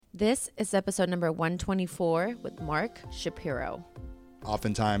This is episode number 124 with Mark Shapiro.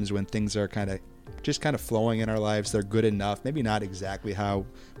 Oftentimes when things are kind of flowing in our lives, they're good enough, maybe not exactly how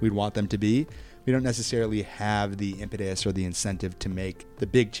we'd want them to be. We don't necessarily have the impetus or the incentive to make the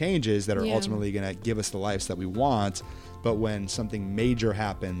big changes that are ultimately going to give us the lives that we want. But when something major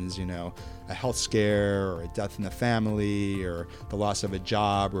happens, a health scare or a death in the family or the loss of a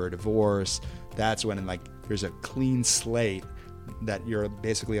job or a divorce, that's when there's a clean slate that you're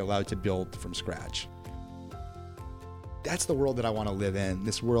basically allowed to build from scratch. That's the world that I want to live in,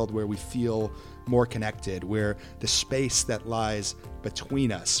 this world where we feel more connected, where the space that lies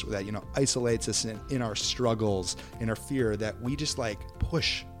between us, that isolates us in our struggles, in our fear, that we just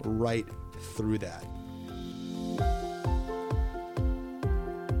push right through that.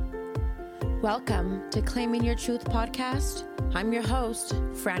 Welcome to Claiming Your Truth podcast. I'm your host,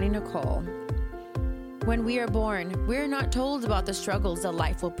 Franny Nicole. When we are born, we're not told about the struggles that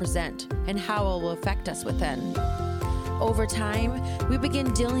life will present and how it will affect us within. Over time, we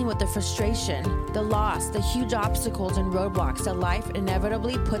begin dealing with the frustration, the loss, the huge obstacles and roadblocks that life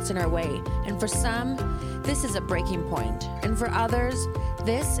inevitably puts in our way. And for some, this is a breaking point. And for others,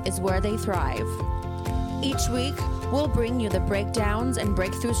 this is where they thrive. Each week, we'll bring you the breakdowns and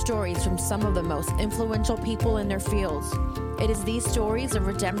breakthrough stories from some of the most influential people in their fields. It is these stories of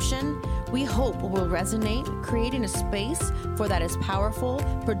redemption we hope will resonate, creating a space for that is powerful,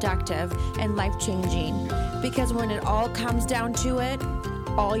 productive, and life-changing. Because when it all comes down to it,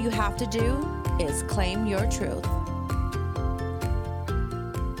 all you have to do is claim your truth.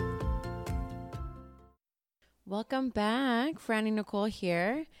 Welcome back. Franny Nicole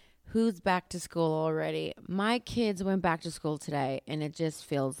here. Who's back to school already? My kids went back to school today, and it just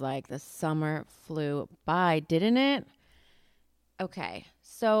feels like the summer flew by, didn't it? Okay,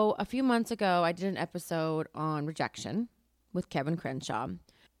 so a few months ago, I did an episode on rejection with Kevin Crenshaw.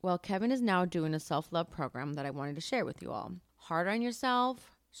 Well, Kevin is now doing a self-love program that I wanted to share with you all. Hard on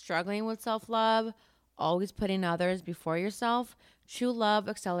yourself, struggling with self-love, always putting others before yourself. True Love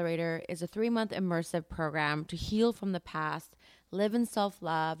Accelerator is a 3-month immersive program to heal from the past, live in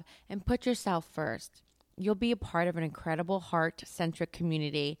self-love, and put yourself first. You'll be a part of an incredible heart-centric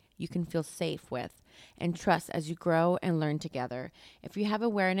community you can feel safe with and trust as you grow and learn together. If you have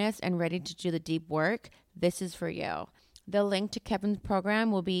awareness and ready to do the deep work, this is for you. The link to Kevin's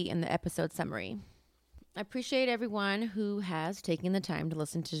program will be in the episode summary. I appreciate everyone who has taken the time to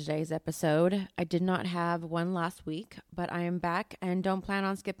listen to today's episode. I did not have one last week, but I am back and don't plan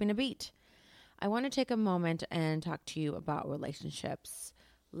on skipping a beat. I want to take a moment and talk to you about relationships.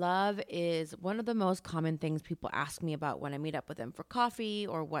 Love is one of the most common things people ask me about when I meet up with them for coffee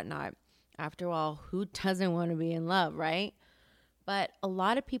or whatnot. After all, who doesn't want to be in love, right? But a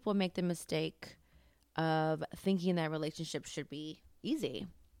lot of people make the mistake of thinking that relationships should be easy.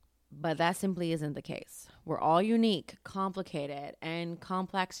 But that simply isn't the case. We're all unique, complicated, and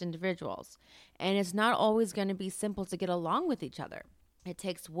complex individuals. And it's not always going to be simple to get along with each other. It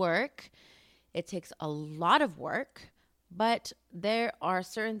takes work. It takes a lot of work. But there are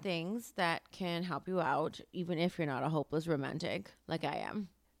certain things that can help you out, even if you're not a hopeless romantic like I am.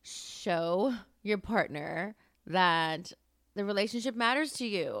 Show your partner that the relationship matters to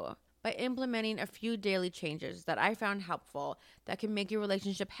you by implementing a few daily changes that I found helpful that can make your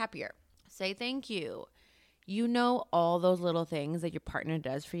relationship happier. Say thank you. You know all those little things that your partner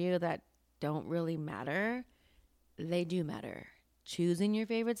does for you that don't really matter. They do matter. Choosing your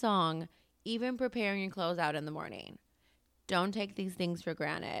favorite song, even preparing your clothes out in the morning. Don't take these things for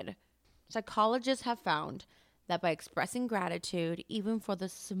granted. Psychologists have found that by expressing gratitude, even for the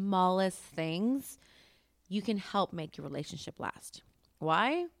smallest things, you can help make your relationship last.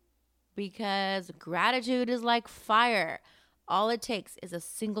 Why? Because gratitude is like fire. All it takes is a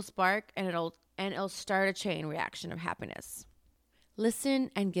single spark and it'll start a chain reaction of happiness.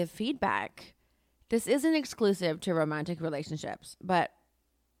 Listen and give feedback. This isn't exclusive to romantic relationships, but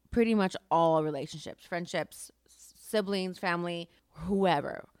pretty much all relationships, friendships, siblings, family,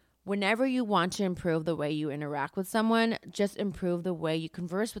 whoever. Whenever you want to improve the way you interact with someone, just improve the way you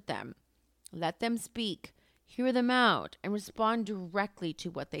converse with them. Let them speak, hear them out, and respond directly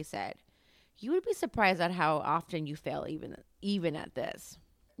to what they said. You would be surprised at how often you fail even at this.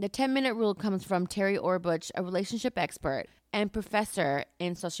 The 10-minute rule comes from Terry Orbuch, a relationship expert and professor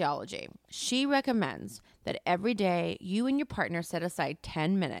in sociology. She recommends that every day you and your partner set aside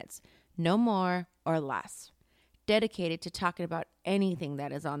 10 minutes, no more or less, dedicated to talking about anything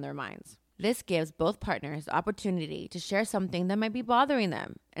that is on their minds. This gives both partners the opportunity to share something that might be bothering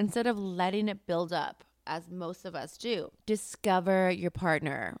them instead of letting it build up, as most of us do. Discover your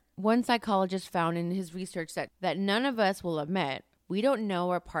partner. One psychologist found in his research that none of us will admit we don't know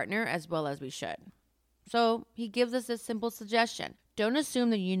our partner as well as we should. So he gives us this simple suggestion. Don't assume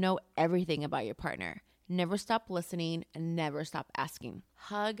that you know everything about your partner. Never stop listening and never stop asking.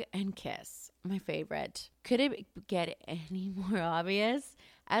 Hug and kiss, my favorite. Could it get any more obvious?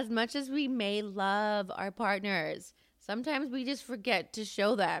 As much as we may love our partners, sometimes we just forget to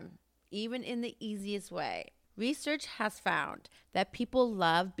show them, even in the easiest way. Research has found that people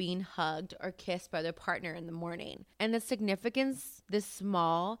love being hugged or kissed by their partner in the morning, and the significance this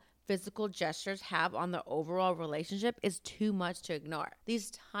small physical gestures have on the overall relationship is too much to ignore.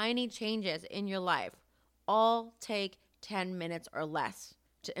 These tiny changes in your life all take 10 minutes or less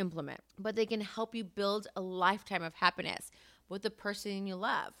to implement, but they can help you build a lifetime of happiness with the person you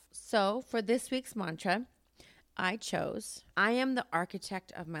love. So for this week's mantra, I chose, I am the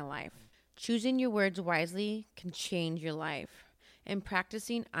architect of my life. Choosing your words wisely can change your life. In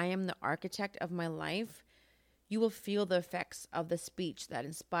practicing, I am the architect of my life, you will feel the effects of the speech that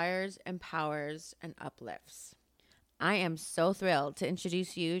inspires, empowers, and uplifts. I am so thrilled to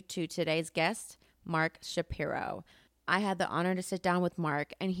introduce you to today's guest, Mark Shapiro. I had the honor to sit down with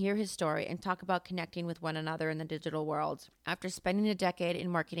Mark and hear his story and talk about connecting with one another in the digital world. After spending a decade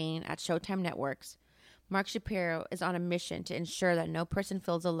in marketing at Showtime Networks, Mark Shapiro is on a mission to ensure that no person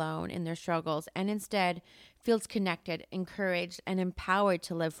feels alone in their struggles and instead feels connected, encouraged, and empowered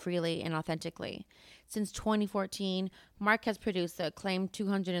to live freely and authentically. Since 2014, Mark has produced the acclaimed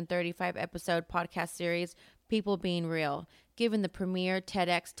 235-episode podcast series, People Being Real, given the premier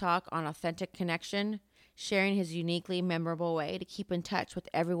TEDx talk on authentic connection, sharing his uniquely memorable way to keep in touch with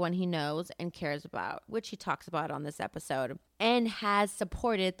everyone he knows and cares about, which he talks about on this episode, and has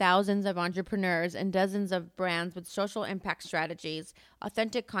supported thousands of entrepreneurs and dozens of brands with social impact strategies,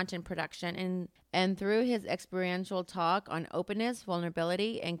 authentic content production, and through his experiential talk on openness,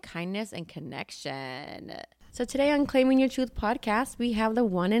 vulnerability, and kindness and connection. So today on Claiming Your Truth podcast, we have the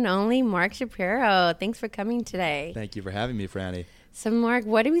one and only Mark Shapiro. Thanks for coming today. Thank you for having me, Franny. So Mark,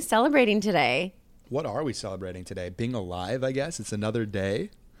 what are we celebrating today? What are we celebrating today? Being alive, I guess. It's another day.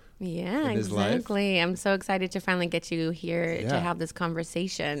 Yeah, exactly. I'm so excited to finally get you here to have this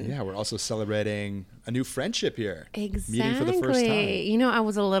conversation. Yeah, we're also celebrating a new friendship here. Exactly. Meeting for the first time. You know, I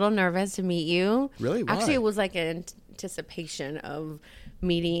was a little nervous to meet you. Really? Why? Actually, it was like an anticipation of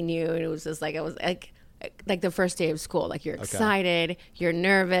meeting you. And it was just like, I was like the first day of school. Like you're excited, you're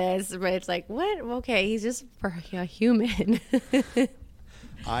nervous, but it's like, what? Okay, he's just a human.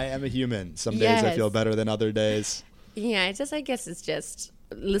 I am a human. Some days I feel better than other days. Yeah, I guess it's just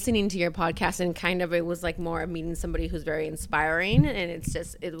listening to your podcast and kind of, it was like more meeting somebody who's very inspiring, and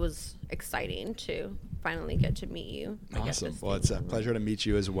it was exciting to finally get to meet you. Awesome. Well, it's a pleasure to meet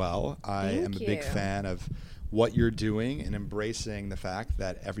you as well. I am a big fan of what you're doing and embracing the fact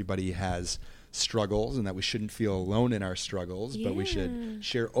that everybody has struggles and that we shouldn't feel alone in our struggles, but we should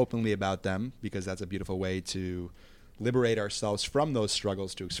share openly about them, because that's a beautiful way to liberate ourselves from those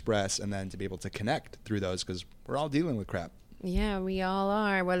struggles, to express, and then to be able to connect through those, because we're all dealing with crap. Yeah, we all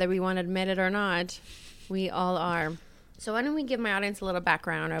are, whether we want to admit it or not. We all are. So why don't we give my audience a little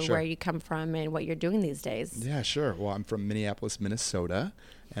background of where you come from and what you're doing these days? Yeah, sure. Well, I'm from Minneapolis, Minnesota,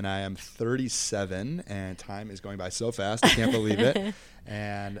 and I am 37, and time is going by so fast. I can't believe it.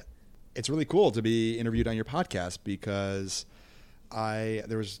 And it's really cool to be interviewed on your podcast, because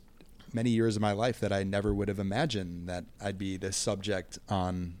there was many years of my life that I never would have imagined that I'd be the subject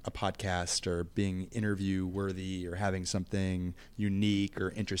on a podcast, or being interview worthy, or having something unique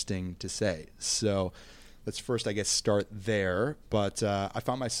or interesting to say. So let's first, I guess, start there. But I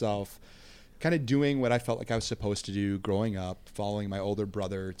found myself kind of doing what I felt like I was supposed to do growing up, following my older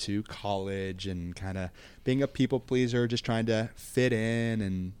brother to college, and kind of being a people pleaser, just trying to fit in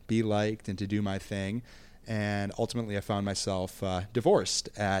and be liked and to do my thing. And ultimately, I found myself divorced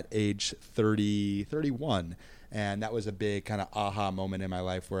at age 31. And that was a big kind of aha moment in my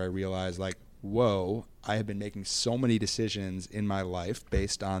life, where I realized, like, whoa, I have been making so many decisions in my life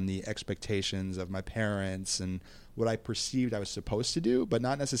based on the expectations of my parents and what I perceived I was supposed to do, but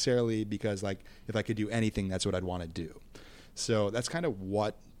not necessarily because, like, if I could do anything, that's what I'd want to do. So that's kind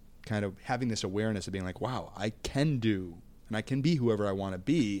of having this awareness of being like, wow, I can do and I can be whoever I want to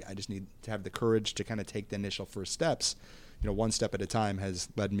be. I just need to have the courage to kind of take the initial first steps. You know, one step at a time has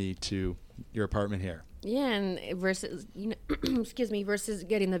led me to your apartment here. Yeah, and versus, versus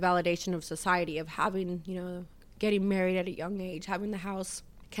getting the validation of society of having, getting married at a young age, having the house,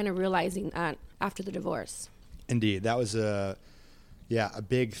 kind of realizing that after the divorce. Indeed. That was a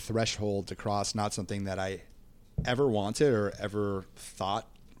big threshold to cross, not something that I ever wanted or ever thought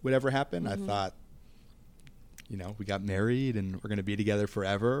would ever happen. Mm-hmm. I thought, we got married and we're going to be together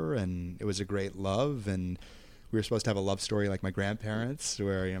forever, and it was a great love, and we were supposed to have a love story like my grandparents,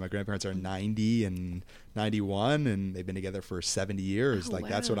 where, you know, my grandparents are 90 and 91 and they've been together for 70 years. Oh, like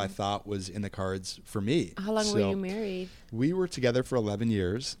that's what wow. I thought was in the cards for me. How long were you married? We were together for 11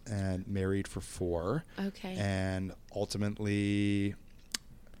 years and married for 4. Okay. And ultimately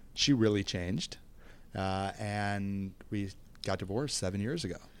she really changed. And we got divorced 7 years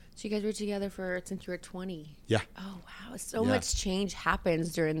ago. So you guys were together since you were 20. Yeah, Oh, wow. So Yeah. much change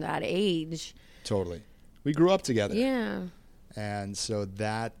happens during that age. totally. We grew up together. Yeah. And so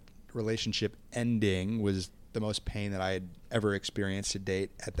that relationship ending was the most pain that I had ever experienced to date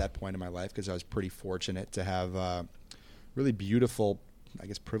at that point in my life, because I was pretty fortunate to have a really beautiful, I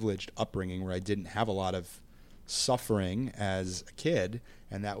guess, privileged upbringing where I didn't have a lot of suffering as a kid.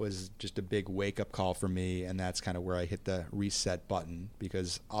 And that was just a big wake-up call for me. And that's kind of where I hit the reset button,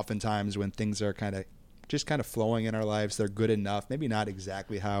 because oftentimes when things are kind of flowing in our lives, they're good enough, maybe not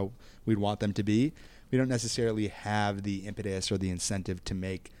exactly how we'd want them to be. We don't necessarily have the impetus or the incentive to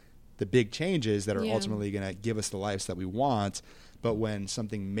make the big changes that are Yeah. ultimately going to give us the lives that we want. But when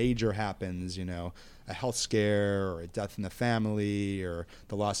something major happens, you know, a health scare or a death in the family or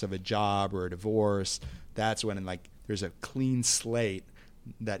the loss of a job or a divorce, that's when there's a clean slate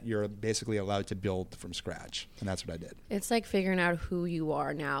that you're basically allowed to build from scratch. And that's what I did. It's like figuring out who you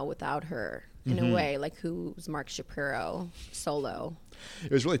are now without her, in a way, like who's Mark Shapiro solo.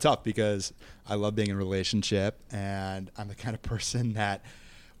 It was really tough because I love being in a relationship, and I'm the kind of person that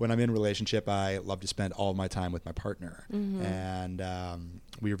when I'm in a relationship, I love to spend all of my time with my partner. And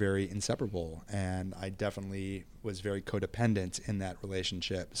we were very inseparable, and I definitely was very codependent in that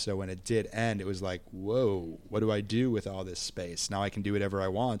relationship. So when it did end, it was like, whoa, what do I do with all this space? Now I can do whatever I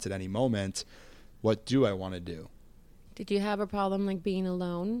want at any moment. What do I want to do? Did you have a problem like being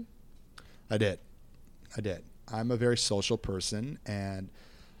alone? I did. I'm a very social person, and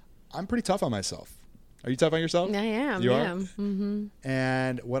I'm pretty tough on myself. Are you tough on yourself? I am. You yeah. are? Mm-hmm.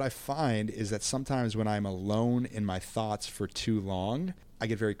 And what I find is that sometimes when I'm alone in my thoughts for too long, I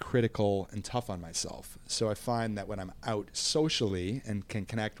get very critical and tough on myself. So I find that when I'm out socially and can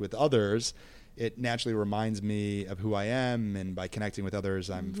connect with others, it naturally reminds me of who I am. And by connecting with others,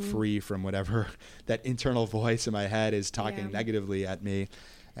 I'm free from whatever that internal voice in my head is talking Yeah. negatively at me.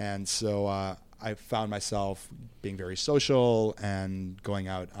 And so I found myself being very social and going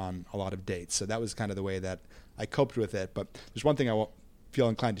out on a lot of dates. So that was kind of the way that I coped with it. But there's one thing I feel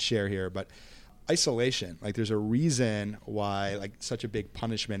inclined to share here, but isolation, like there's a reason why like such a big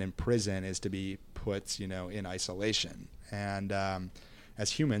punishment in prison is to be put, you know, in isolation. And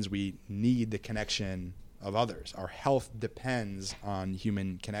as humans, we need the connection of others. Our health depends on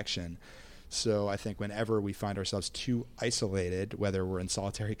human connection. So I think whenever we find ourselves too isolated, whether we're in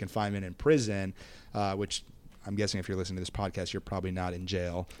solitary confinement in prison, which I'm guessing if you're listening to this podcast, you're probably not in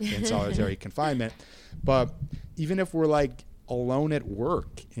jail in solitary confinement. But even if we're like alone at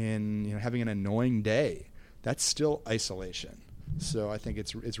work and, you know, having an annoying day, that's still isolation. So I think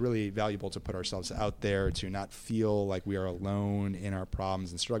it's really valuable to put ourselves out there, to not feel like we are alone in our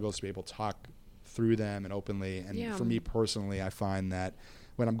problems and struggles, to be able to talk through them and openly. And Yeah. for me personally, I find that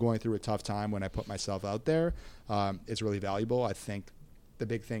when I'm going through a tough time, when I put myself out there, it's really valuable. I think the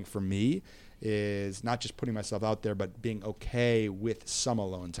big thing for me is not just putting myself out there, but being okay with some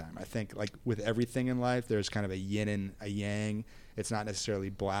alone time. I think like with everything in life, there's kind of a yin and a yang. It's not necessarily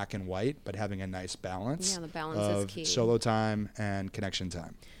black and white, but having a nice balance, Yeah, the balance of is key. solo time and connection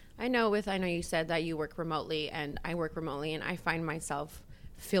time. I know you said that you work remotely and I work remotely, and I find myself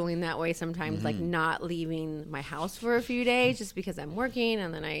feeling that way sometimes, like not leaving my house for a few days just because I'm working,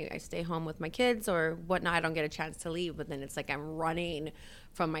 and then I stay home with my kids or whatnot. I don't get a chance to leave, but then it's like I'm running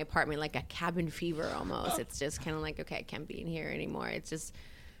from my apartment like a cabin fever almost. It's just kind of like, okay, I can't be in here anymore. It's just,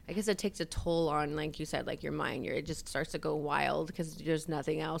 I guess it takes a toll on, like you said, like your mind. It just starts to go wild because there's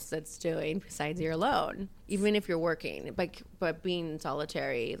nothing else that's doing besides you're alone. Even if you're working, but being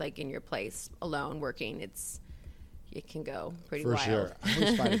solitary, like in your place, alone, working, it can go pretty For wild. sure. I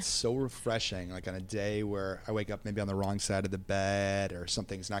always find it so refreshing, like on a day where I wake up maybe on the wrong side of the bed, or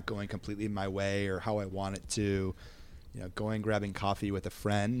something's not going completely my way or how I want it to, you know, going, grabbing coffee with a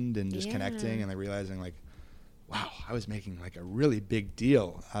friend and just Yeah. connecting, and like realizing like, wow, I was making like a really big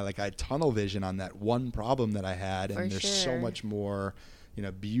deal. I had tunnel vision on that one problem that I had, and For there's sure. so much more, you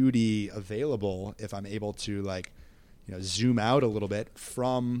know, beauty available if I'm able to like, you know, zoom out a little bit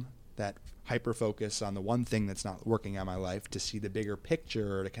from that hyper focus on the one thing that's not working out in my life to see the bigger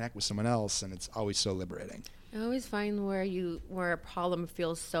picture or to connect with someone else. And it's always so liberating. I always find where a problem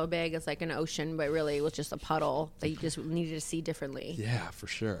feels so big, it's like an ocean, but really it was just a puddle that you just needed to see differently. Yeah, for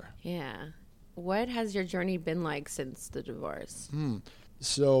sure. Yeah. What has your journey been like since the divorce?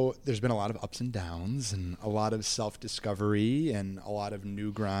 So there's been a lot of ups and downs and a lot of self-discovery and a lot of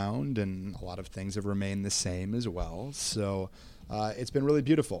new ground, and a lot of things have remained the same as well. So it's been really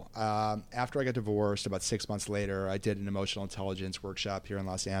beautiful. After I got divorced, about 6 months later, I did an emotional intelligence workshop here in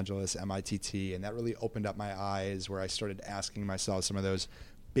Los Angeles, MITT, and that really opened up my eyes, where I started asking myself some of those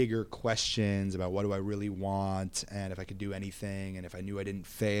bigger questions about what do I really want, and if I could do anything, and if I knew I didn't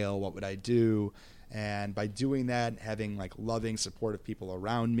fail, what would I do? And by doing that, having like loving, supportive people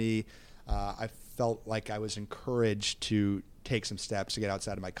around me, I felt like I was encouraged to take some steps to get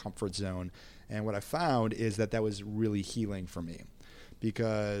outside of my comfort zone. And what I found is that that was really healing for me,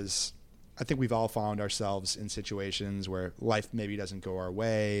 because I think we've all found ourselves in situations where life maybe doesn't go our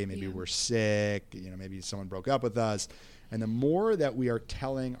way. Maybe we're sick, maybe someone broke up with us. And the more that we are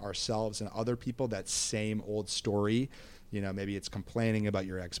telling ourselves and other people that same old story, maybe it's complaining about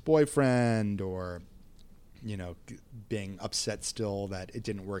your ex-boyfriend, or, being upset still that it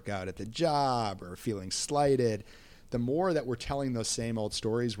didn't work out at the job, or feeling slighted. The more that we're telling those same old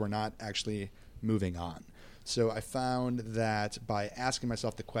stories, we're not actually moving on. So I found that by asking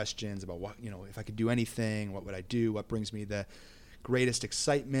myself the questions about what, if I could do anything, what would I do? What brings me the greatest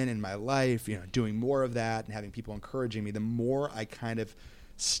excitement in my life? Doing more of that and having people encouraging me, the more I kind of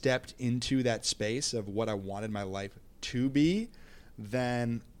stepped into that space of what I wanted my life to be,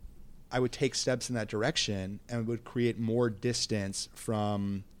 then I would take steps in that direction and would create more distance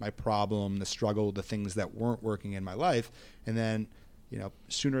from my problem, the struggle, the things that weren't working in my life. And then,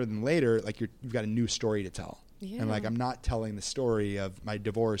 sooner than later, like you've got a new story to tell. Yeah. And like, I'm not telling the story of my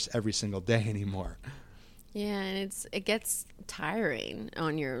divorce every single day anymore. Yeah. And it gets tiring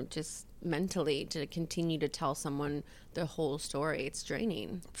on your just mentally to continue to tell someone the whole story. It's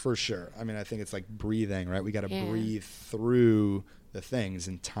draining. For sure. I mean, I think it's like breathing, right? We got to breathe through the things,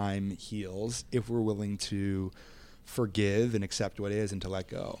 and time heals if we're willing to forgive and accept what is and to let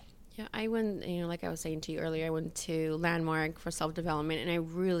go. Yeah, I went, like I was saying to you earlier, I went to Landmark for self-development, and I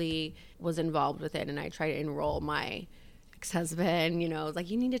really was involved with it, and I tried to enroll my ex-husband, like,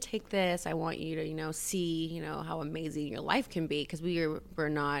 you need to take this. I want you to, see, how amazing your life can be, because we're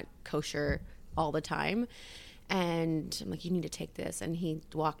not kosher all the time. And I'm like, you need to take this. And he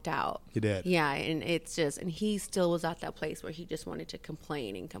walked out. He did. Yeah. And it's just, and he still was at that place where he just wanted to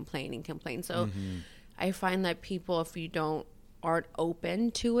complain and complain and complain. So I find that people, if you aren't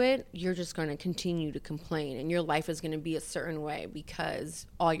open to it, you're just going to continue to complain, and your life is going to be a certain way because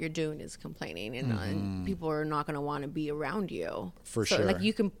all you're doing is complaining, and people are not going to want to be around you. For so, sure. Like,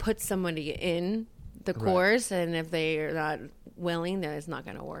 you can put somebody in the course, and if they are not willing, then it's not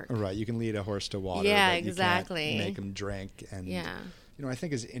going to work. Right. You can lead a horse to water. Yeah, but exactly. You can't make them drink. And I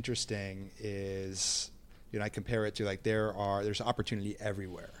think is interesting is, I compare it to like there's opportunity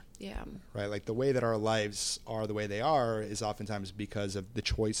everywhere. Yeah. Right. Like the way that our lives are the way they are is oftentimes because of the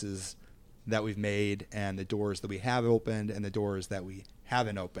choices that we've made, and the doors that we have opened, and the doors that we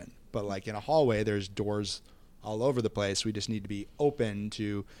haven't opened. But like in a hallway, there's doors all over the place. We just need to be open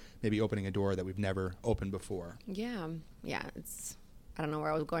to maybe opening a door that we've never opened before. Yeah. Yeah. I don't know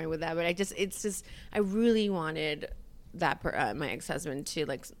where I was going with that, but I really wanted that my ex-husband to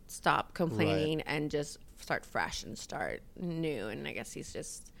like stop complaining and just start fresh and start new. And I guess he's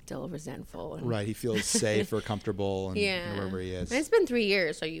just still resentful. Right. He feels safe or comfortable and wherever he is. And it's been 3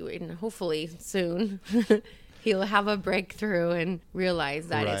 years, so hopefully soon he'll have a breakthrough and realize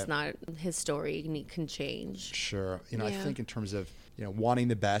that it's not his story, and he can change. Sure. I think in terms of, wanting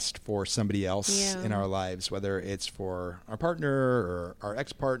the best for somebody else in our lives, whether it's for our partner or our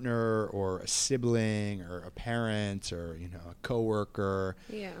ex-partner or a sibling or a parent or, a coworker.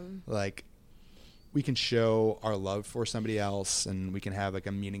 Yeah. Like, we can show our love for somebody else, and we can have like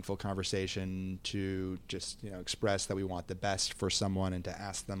a meaningful conversation to just, express that we want the best for someone, and to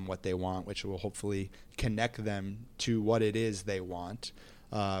ask them what they want, which will hopefully connect them to what it is they want,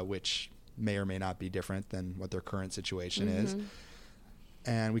 which may or may not be different than what their current situation is.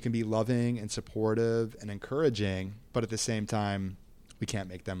 And we can be loving and supportive and encouraging, but at the same time, we can't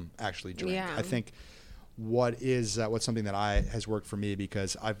make them actually drink. Yeah. I think what's something that has worked for me,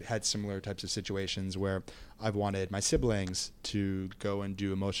 because I've had similar types of situations where I've wanted my siblings to go and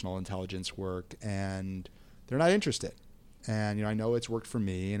do emotional intelligence work, and they're not interested. And, I know it's worked for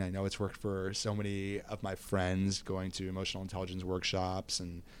me, and I know it's worked for so many of my friends going to emotional intelligence workshops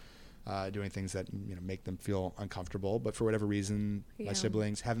and doing things that make them feel uncomfortable, but for whatever reason, my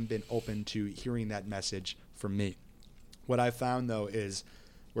siblings haven't been open to hearing that message from me. What I've found, though, is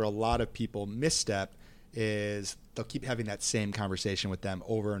where a lot of people misstep is they'll keep having that same conversation with them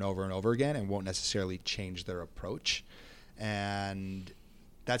over and over and over again, and won't necessarily change their approach, and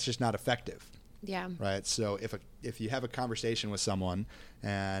that's just not effective. Yeah. Right. So if you have a conversation with someone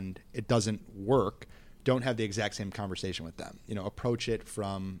and it doesn't work, don't have the exact same conversation with them. Approach it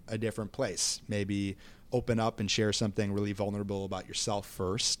from a different place. Maybe open up and share something really vulnerable about yourself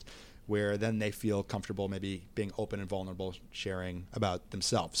first, where then they feel comfortable maybe being open and vulnerable, sharing about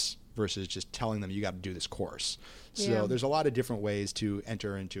themselves versus just telling them you got to do this course. So there's a lot of different ways to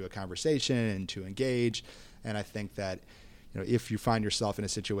enter into a conversation and to engage. And I think that, if you find yourself in a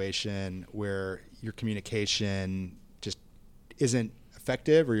situation where your communication just isn't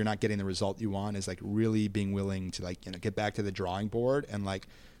effective or you're not getting the result you want, is like really being willing to get back to the drawing board and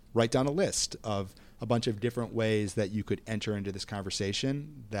write down a list of a bunch of different ways that you could enter into this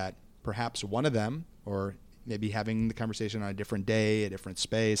conversation, that perhaps one of them, or maybe having the conversation on a different day, a different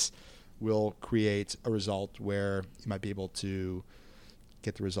space, will create a result where you might be able to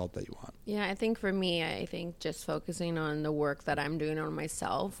get the result that you want. Yeah, I think for me, I think just focusing on the work that I'm doing on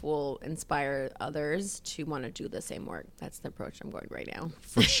myself will inspire others to want to do the same work. That's the approach I'm going right now.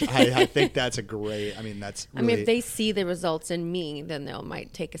 For sure. I think that's a great, that's really, if they see the results in me, then they'll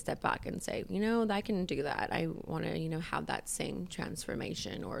might take a step back and say, I can do that. I want to, have that same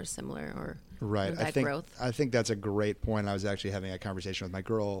transformation or similar or right. that growth. I think that's a great point. I was actually having a conversation with my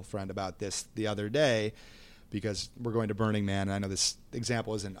girlfriend about this the other day, because we're going to Burning Man, and I know this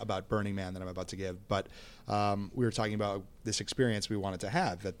example isn't about Burning Man that I'm about to give, but we were talking about this experience we wanted to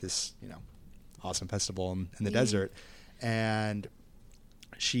have at this, awesome festival in the desert, and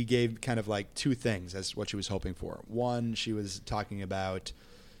she gave kind of two things as what she was hoping for. One, she was talking about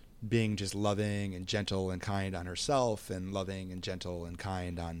being just loving and gentle and kind on herself, and loving and gentle and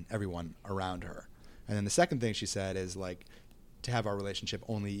kind on everyone around her. And then the second thing she said is to have our relationship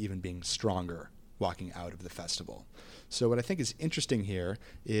only even being stronger walking out of the festival. So what I think is interesting here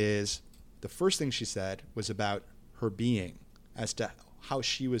is the first thing she said was about her being, as to how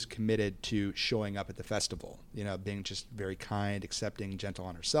she was committed to showing up at the festival, being just very kind, accepting, gentle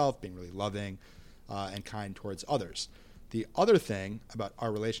on herself, being really loving and kind towards others. The other thing about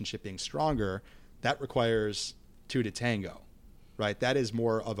our relationship being stronger, that requires two to tango, right? That is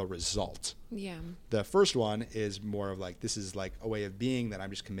more of a result. Yeah. The first one is more of this is a way of being that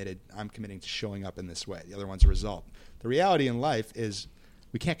I'm committing to showing up in this way. The other one's a result. The reality in life is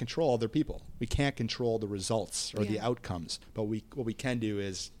we can't control other people. We can't control the results or the outcomes, but what we can do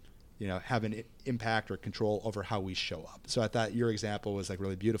is, have an impact or control over how we show up. So I thought your example was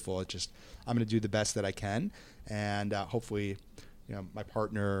really beautiful. It's just, I'm going to do the best that I can. And hopefully, my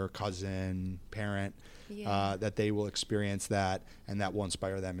partner, cousin, parent, that they will experience that, and that will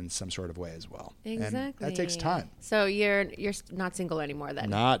inspire them in some sort of way as well. Exactly. And that takes time. So you're not single anymore then?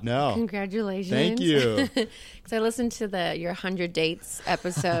 No. Congratulations. Thank you. Because I listened to your 100 Dates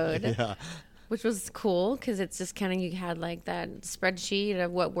episode, which was cool because it's just kind of, you had that spreadsheet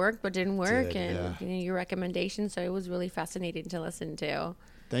of what worked, what didn't work, and your recommendations. So it was really fascinating to listen to.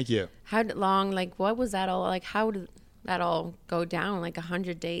 Thank you. How long, what was that all, how did that all go down,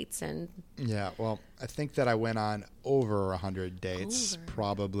 100 dates? And yeah, well, I think that I went on over 100 dates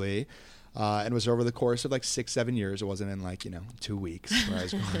probably, and it was over the course of 6-7 years. It wasn't in 2 weeks where I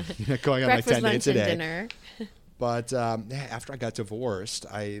was going on breakfast, 10 lunch, dates a day. And dinner. But after I got divorced,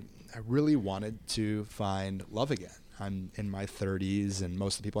 I really wanted to find love again. I'm in my 30s, and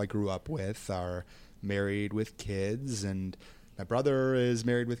most of the people I grew up with are married with kids, and my brother is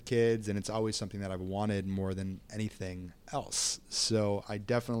married with kids, and it's always something that I've wanted more than anything else. So I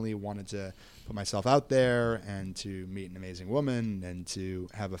definitely wanted to put myself out there and to meet an amazing woman and to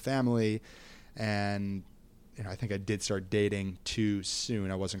have a family. And I think I did start dating too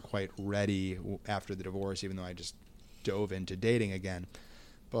soon. I wasn't quite ready after the divorce, even though I just dove into dating again.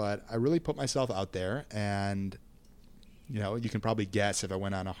 But I really put myself out there, and you can probably guess if I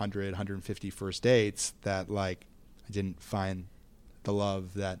went on 100, 150 first dates that I didn't find the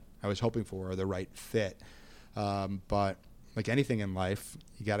love that I was hoping for or the right fit. But like anything in life,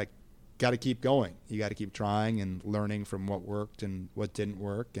 you gotta keep going. You gotta keep trying and learning from what worked and what didn't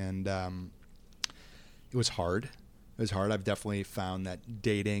work. And it was hard. I've definitely found that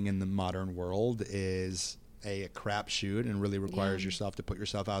dating in the modern world is a crapshoot and really requires yourself to put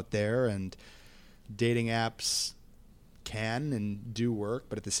yourself out there. And dating apps can and do work,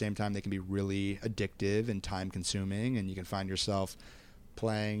 but at the same time they can be really addictive and time consuming, and you can find yourself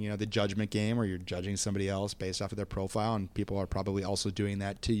playing the judgment game where you're judging somebody else based off of their profile, and people are probably also doing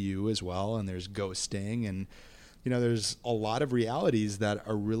that to you as well. And there's ghosting, and there's a lot of realities that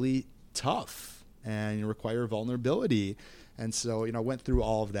are really tough and require vulnerability. And so I went through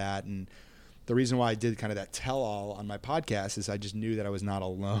all of that, and the reason why I did kind of that tell-all on my podcast is I just knew that I was not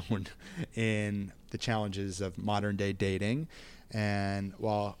alone in the challenges of modern day dating. And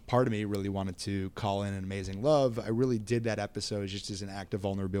while part of me really wanted to call in an amazing love, I really did that episode just as an act of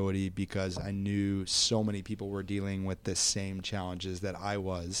vulnerability because I knew so many people were dealing with the same challenges that I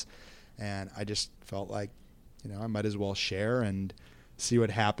was. And I just felt like, I might as well share and see what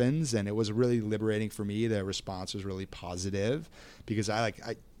happens. And it was really liberating for me. The response was really positive because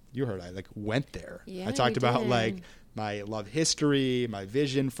you heard, I went there. Yeah, I talked about did. my love history, my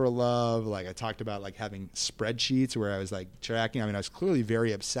vision for love. I talked about having spreadsheets where I was tracking. I mean, I was clearly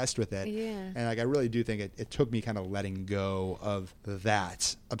very obsessed with it. Yeah. And I really do think it took me kind of letting go of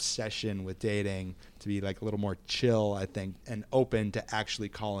that obsession with dating to be a little more chill, I think, and open to actually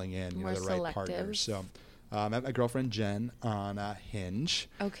calling in More the right partner. selective. So I met my girlfriend Jen on Hinge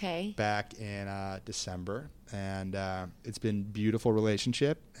Okay. back in December. And it's been a beautiful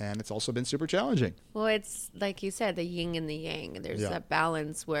relationship, and it's also been super challenging. Well, it's like you said, the yin and the yang. There's that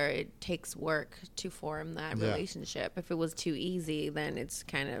balance where it takes work to form that relationship. If it was too easy, then it's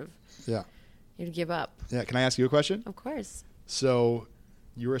kind of, you'd give up. Yeah. Can I ask you a question? Of course. So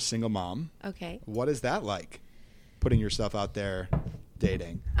you're a single mom. Okay. What is that like, putting yourself out there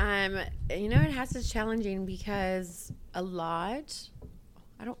dating? It has to be challenging because a lot...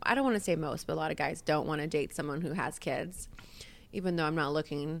 I don't want to say most, but a lot of guys don't want to date someone who has kids. Even though I'm not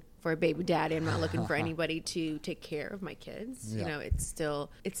looking for a baby daddy, I'm not looking for anybody to take care of my kids. Yeah.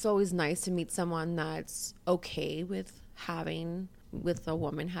 It's always nice to meet someone that's okay with a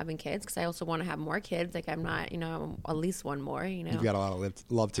woman having kids, because I also want to have more kids. I'm not, at least one more, You've got a lot of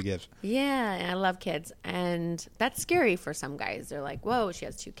love to give. Yeah, and I love kids. And that's scary for some guys. They're like, whoa, she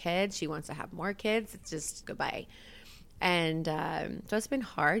has 2 kids. She wants to have more kids. It's just goodbye. And so it's been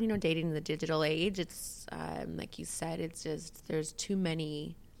hard, dating in the digital age. It's like you said, it's just there's too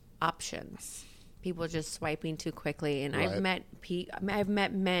many options. People just swiping too quickly. And Right. I've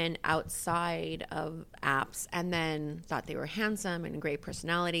met men outside of apps and then thought they were handsome and great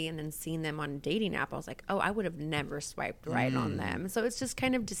personality, and then seen them on a dating app. I was like, oh, I would have never swiped right on them. So it's just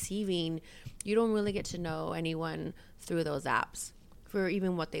kind of deceiving. You don't really get to know anyone through those apps, for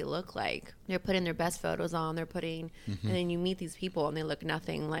even what they look like. They're putting their best photos on, and then you meet these people and they look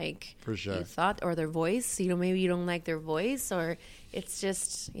nothing like For sure. you thought, or their voice, maybe you don't like their voice, or it's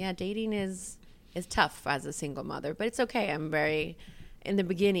just, dating is tough as a single mother, but it's okay. I'm very, in the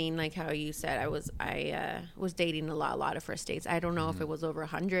beginning, like how you said, I was dating a lot of first dates. I don't know if it was over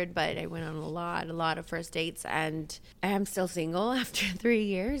 100, but I went on a lot of first dates, and I am still single after 3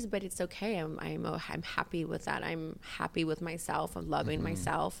 years, but it's okay. I'm happy with that. I'm happy with myself. I'm loving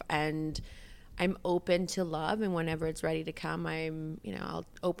myself, and I'm open to love. And whenever it's ready to come, I'll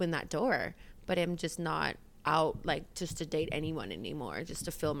open that door. But I'm just not out just to date anyone anymore, just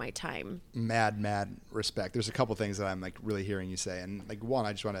to fill my time. Mad respect. There's a couple things that I'm really hearing you say, and one,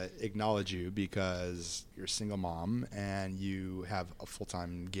 I just want to acknowledge you because you're a single mom and you have a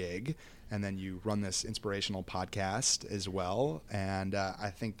full-time gig, and then you run this inspirational podcast as well. And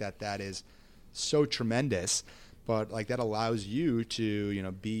I think that is so tremendous, but that allows you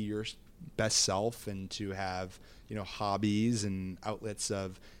to be your best self and to have hobbies and outlets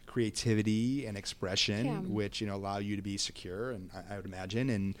of creativity and expression, which allow you to be secure, and I would imagine,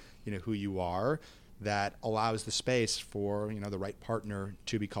 in who you are. That allows the space for the right partner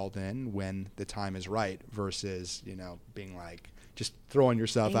to be called in when the time is right, versus being just throwing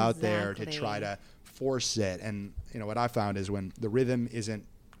yourself out there to try to force it. And what I found is when the rhythm isn't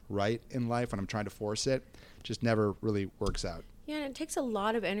right in life, when I'm trying to force it, just never really works out. Yeah, and it takes a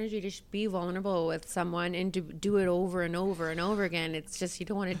lot of energy to be vulnerable with someone and to do it over and over and over again. It's just, you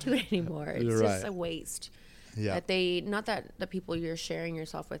don't want to do it anymore. It's just a waste. Yeah. Not that the people you're sharing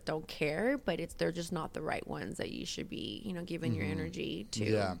yourself with don't care, but they're just not the right ones that you should be, giving your energy to.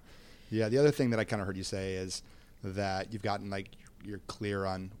 Yeah. Yeah. The other thing that I kind of heard you say is that you've gotten you're clear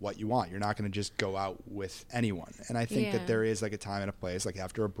on what you want. You're not going to just go out with anyone. And I think that there is a time and a place,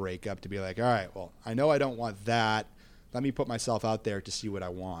 after a breakup, to be all right, well, I know I don't want that. Let me put myself out there to see what I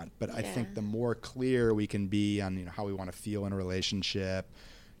want. But I think the more clear we can be on, how we want to feel in a relationship,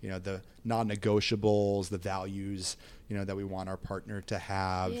 the non-negotiables, the values, that we want our partner to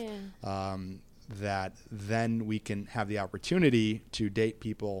have, that then we can have the opportunity to date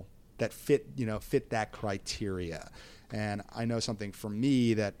people that fit that criteria. And I know something for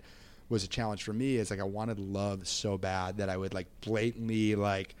me that was a challenge for me is I wanted love so bad that I would blatantly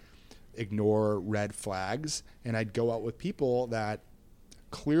ignore red flags, and I'd go out with people that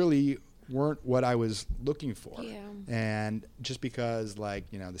clearly weren't what I was looking for. Yeah. And just because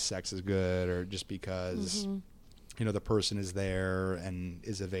the sex is good, or just because the person is there and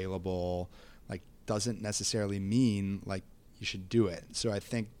is available, doesn't necessarily mean like you should do it. So I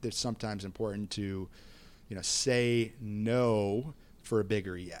think it's sometimes important to, say no for a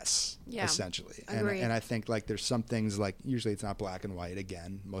bigger yes, essentially. And I think like there's some things like usually it's not black and white.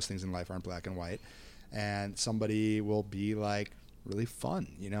 Again, most things in life aren't black and white. And somebody will be like really fun,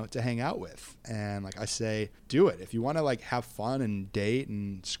 to hang out with. And like I say, do it. If you want to like have fun and date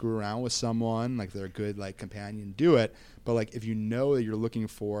and screw around with someone, like they're a good like companion, do it. But like if you know that you're looking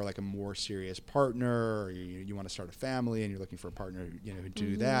for like a more serious partner, or you want to start a family and you're looking for a partner, who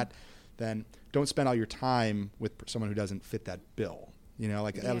do that, then don't spend all your time with someone who doesn't fit that bill.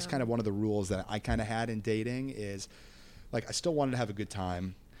 That was kind of one of the rules that I kind of had in dating is like I still wanted to have a good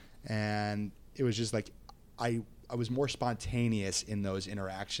time, and it was just like I was more spontaneous in those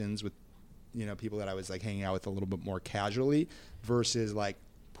interactions with people that I was like hanging out with a little bit more casually versus like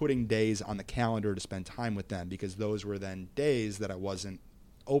putting days on the calendar to spend time with them, because those were then days that I wasn't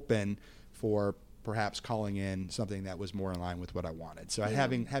open for perhaps calling in something that was more in line with what I wanted. So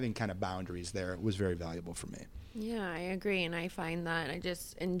having kind of boundaries there was very valuable for me. Yeah, I agree. And I find that I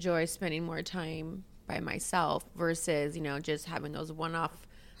just enjoy spending more time by myself versus, just having those one-off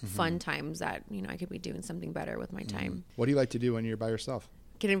fun times that, I could be doing something better with my time. What do you like to do when you're by yourself?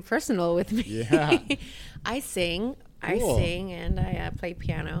 Getting personal with me. Yeah. I sing. Cool. I sing and I play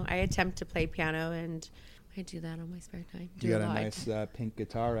piano. I attempt to play piano, and I do that on my spare time. You got a nice pink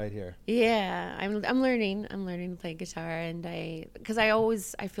guitar right here. Yeah, I'm learning. I'm learning to play guitar, and because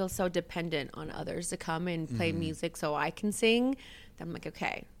I feel so dependent on others to come and play music so I can sing. That I'm like,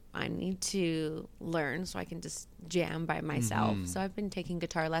 okay, I need to learn so I can just jam by myself. So I've been taking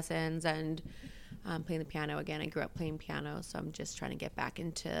guitar lessons and playing the piano again. I grew up playing piano, so I'm just trying to get back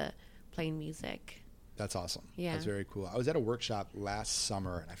into playing music. That's awesome. Yeah. That's very cool. I was at a workshop last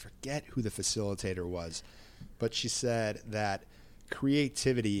summer, and I forget who the facilitator was, but she said that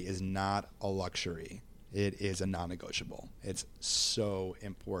creativity is not a luxury. It is a non-negotiable. It's so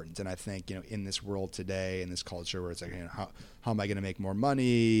important. And I think, in this world today, in this culture where it's like, how am I going to make more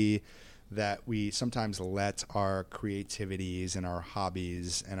money, that we sometimes let our creativities and our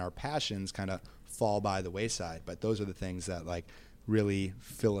hobbies and our passions kind of fall by the wayside. But those are the things that like really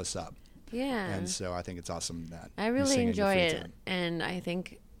fill us up. Yeah. And so I think it's awesome that I really enjoy it. And I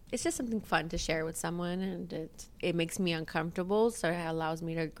think it's just something fun to share with someone, and it makes me uncomfortable, so it allows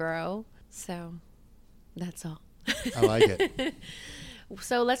me to grow. So that's all. I like it.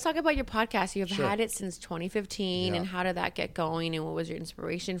 So let's talk about your podcast. You've had it since 2015, and how did that get going, and what was your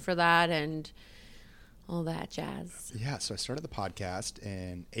inspiration for that, and all that jazz? Yeah, so I started the podcast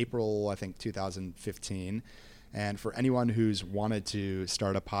in April, I think, 2015. And for anyone who's wanted to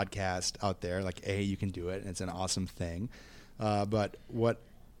start a podcast out there, like, you can do it, and it's an awesome thing. But what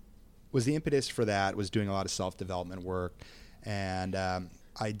was the impetus for that was doing a lot of self-development work. And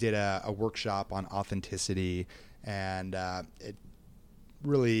I did a workshop on authenticity, and it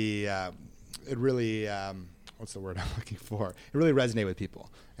really what's the word I'm looking for? It really resonated with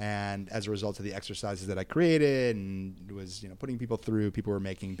people. And as a result of the exercises that I created and was, putting people through, people were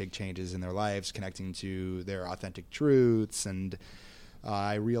making big changes in their lives, connecting to their authentic truths. And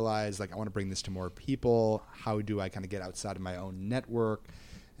I realized, like, I want to bring this to more people. How do I kind of get outside of my own network?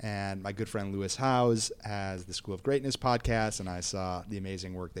 And my good friend Lewis Howes has the School of Greatness podcast, and I saw the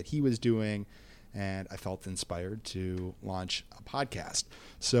amazing work that he was doing, and I felt inspired to launch a podcast.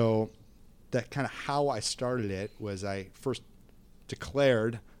 So that kind of how I started it was I first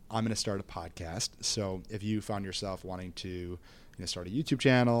declared I'm going to start a podcast. So if you found yourself wanting to start a YouTube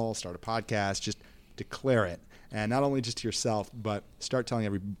channel, start a podcast, just declare it. And not only just to yourself, but start telling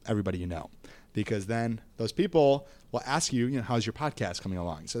everybody you know. Because then those people will ask you, how's your podcast coming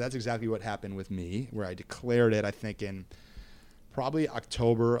along? So that's exactly what happened with me, where I declared it, I think, in probably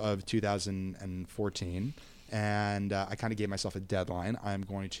October of 2014. And I kind of gave myself a deadline. I'm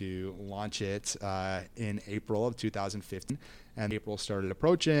going to launch it in April of 2015. And April started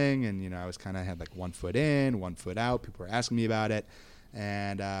approaching, and I was kind of had like 1 foot in, 1 foot out. People were asking me about it.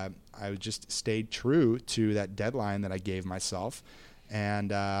 And I just stayed true to that deadline that I gave myself.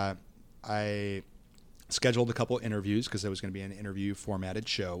 And I scheduled a couple interviews because there was going to be an interview formatted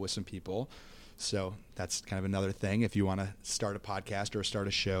show with some people. So that's kind of another thing. If you want to start a podcast or start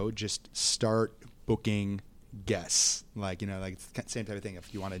a show, just start booking guests. Like same type of thing.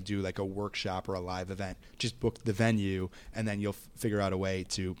 If you want to do like a workshop or a live event, just book the venue, and then you'll figure out a way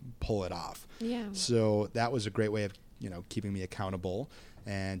to pull it off. Yeah. So that was a great way of, keeping me accountable,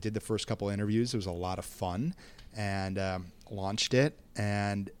 and did the first couple interviews. It was a lot of fun, and launched it,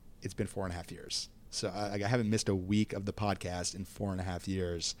 and it's been 4.5 years. So I haven't missed a week of the podcast in 4.5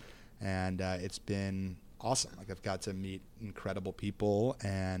 years. And it's been awesome. Like, I've got to meet incredible people,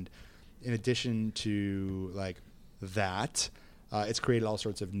 and in addition to like that, it's created all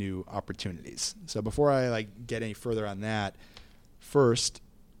sorts of new opportunities. So before I like get any further on that, first,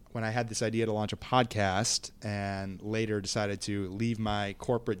 when I had this idea to launch a podcast and later decided to leave my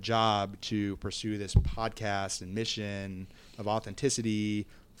corporate job to pursue this podcast and mission of authenticity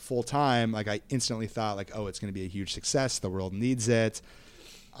full time, like I instantly thought like, oh, it's going to be a huge success. The world needs it.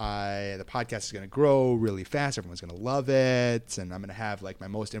 The podcast is going to grow really fast. Everyone's going to love it. And I'm going to have like my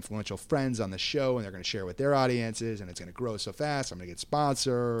most influential friends on the show, and they're going to share with their audiences, and it's going to grow so fast. I'm going to get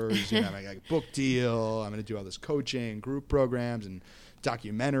sponsors, I'm going to get a book deal. I'm going to do all this coaching, group programs, and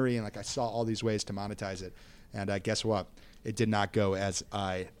documentary. And like I saw all these ways to monetize it. And guess what? It did not go as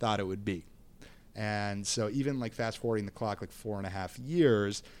I thought it would be. And so even like fast forwarding the clock, like 4.5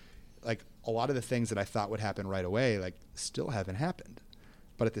 years, like a lot of the things that I thought would happen right away, like still haven't happened.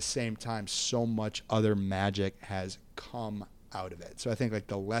 But at the same time, so much other magic has come out of it. So I think like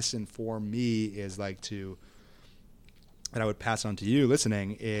the lesson for me is like that I would pass on to you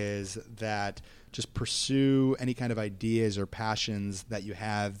listening is that just pursue any kind of ideas or passions that you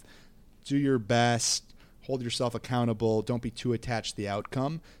have. Do your best. Hold yourself accountable. Don't be too attached to the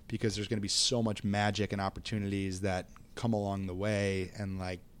outcome, because there's going to be so much magic and opportunities that come along the way. And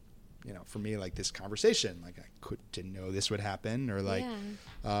like, for me, like this conversation, like I didn't know this would happen, or like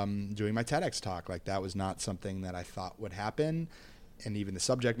doing my TEDx talk, like that was not something that I thought would happen. And even the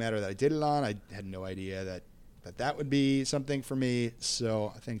subject matter that I did it on, I had no idea that would be something for me.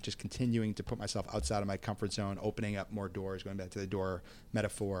 So I think just continuing to put myself outside of my comfort zone, opening up more doors, going back to the door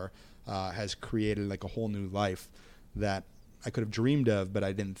metaphor, has created like a whole new life that I could have dreamed of, but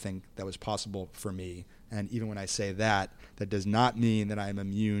I didn't think that was possible for me. And even when I say that does not mean that I'm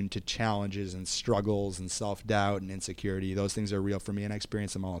immune to challenges and struggles and self-doubt and insecurity. Those things are real for me, and I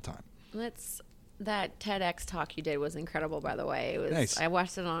experience them all the time. That TEDx talk you did was incredible, by the way. It was. Nice. I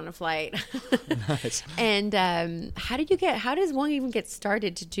watched it on a flight. Nice. And how does one even get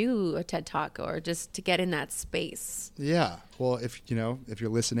started to do a TED Talk, or just to get in that space? Yeah. Well, if you're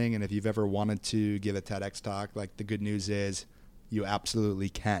listening and if you've ever wanted to give a TEDx talk, like the good news is you absolutely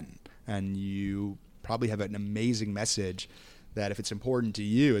can. And you probably have an amazing message that if it's important to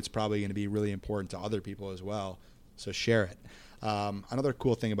you, it's probably going to be really important to other people as well. So share it. Another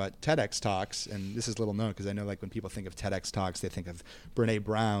cool thing about TEDx Talks, and this is little known because I know like when people think of TEDx Talks, they think of Brene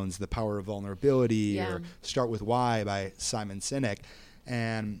Brown's The Power of Vulnerability or Start With Why by Simon Sinek.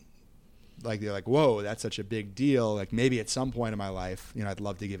 And like they're like, whoa, that's such a big deal. Like maybe at some point in my life, I'd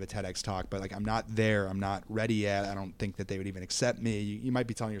love to give a TEDx talk, but like I'm not there. I'm not ready yet. I don't think that they would even accept me. You might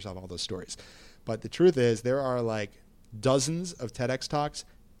be telling yourself all those stories. But the truth is there are like dozens of TEDx Talks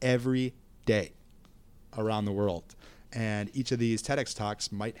every day around the world. And each of these TEDx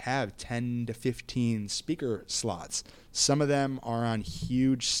Talks might have 10 to 15 speaker slots. Some of them are on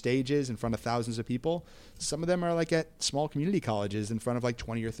huge stages in front of thousands of people. Some of them are like at small community colleges in front of like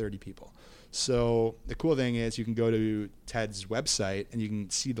 20 or 30 people. So the cool thing is you can go to TED's website and you can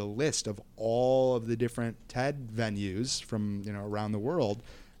see the list of all of the different TED venues from around the world.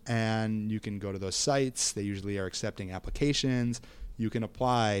 And you can go to those sites. They usually are accepting applications. You can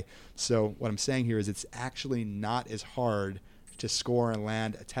apply. So what I'm saying here is it's actually not as hard to score and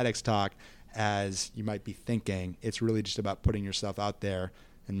land a TEDx talk as you might be thinking. It's really just about putting yourself out there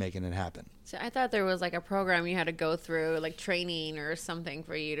and making it happen. So I thought there was like a program you had to go through, like training or something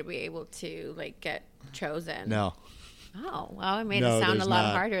for you to be able to like get chosen. No. Oh, well, it made it sound a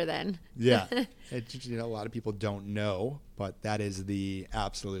lot harder then. Yeah. A lot of people don't know, but that is the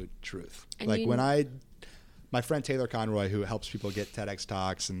absolute truth. And like my friend Taylor Conroy, who helps people get TEDx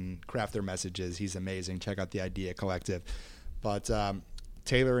Talks and craft their messages, he's amazing. Check out the Idea Collective. But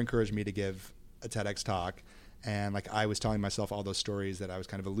Taylor encouraged me to give a TEDx Talk. And like I was telling myself all those stories that I was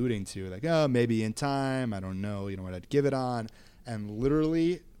kind of alluding to, like, oh, maybe in time, I don't know, what I'd give it on. And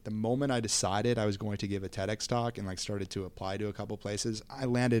literally the moment I decided I was going to give a TEDx Talk and like started to apply to a couple places, I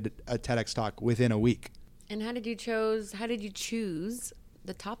landed a TEDx Talk within a week. And how did you choose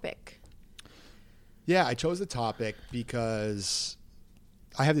the topic? Yeah, I chose the topic because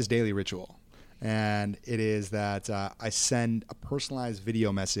I have this daily ritual, and it is that I send a personalized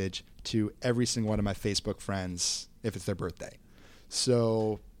video message to every single one of my Facebook friends if it's their birthday.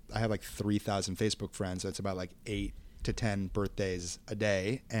 So I have like 3,000 Facebook friends, so it's about like 8 to 10 birthdays a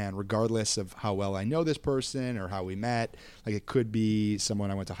day, and regardless of how well I know this person or how we met, like it could be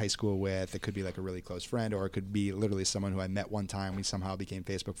someone I went to high school with, it could be like a really close friend, or it could be literally someone who I met one time, we somehow became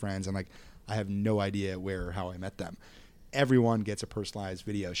Facebook friends, and like I have no idea where or how I met them. Everyone gets a personalized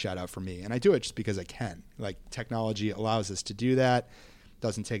video shout out from me, and I do it just because I can. Like technology allows us to do that.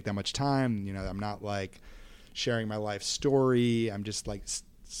 Doesn't take that much time. I'm not like sharing my life story. I'm just like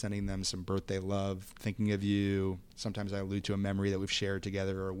sending them some birthday love, thinking of you. Sometimes I allude to a memory that we've shared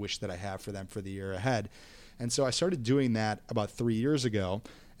together or a wish that I have for them for the year ahead. And so I started doing that about 3 years ago.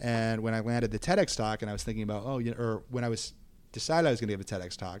 And when I landed the TEDx talk and I was thinking about, or when I was decided I was going to give a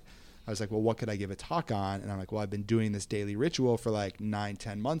TEDx talk, I was like, well, what could I give a talk on? And I'm like, well, I've been doing this daily ritual for like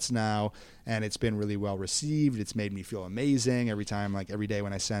 9-10 months now, and it's been really well received. It's made me feel amazing every time, like every day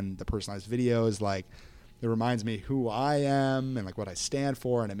when I send the personalized videos, like it reminds me who I am and like what I stand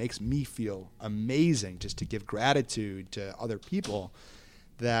for. And it makes me feel amazing just to give gratitude to other people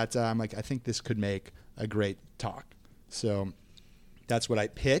that I'm like, I think this could make a great talk. So that's what I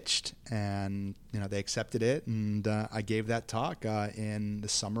pitched, and they accepted it, and I gave that talk in the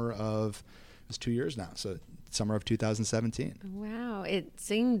summer of, it was 2 years now, so summer of 2017. Wow, it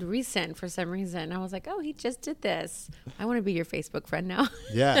seemed recent for some reason. I was like, oh, he just did this. I want to be your Facebook friend now.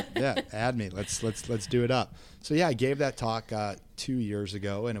 yeah, add me. Let's do it up. So yeah, I gave that talk 2 years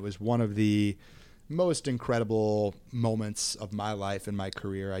ago, and it was one of the most incredible moments of my life and my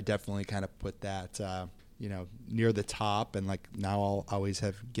career. I definitely kind of put that near the top, and like now I'll always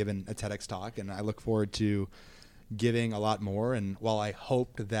have given a TEDx talk, and I look forward to giving a lot more. And while I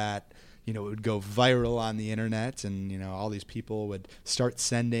hoped that it would go viral on the internet, and all these people would start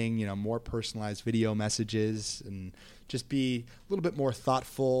sending more personalized video messages and just be a little bit more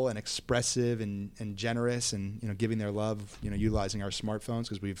thoughtful and expressive and generous, and giving their love, utilizing our smartphones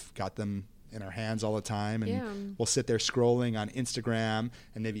because we've got them in our hands all the time, and we'll sit there scrolling on Instagram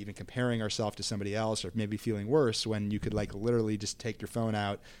and maybe even comparing ourselves to somebody else, or maybe feeling worse when you could like literally just take your phone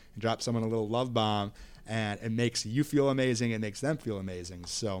out and drop someone a little love bomb, and it makes you feel amazing, it makes them feel amazing.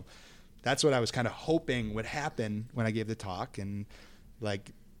 So that's what I was kind of hoping would happen when I gave the talk. And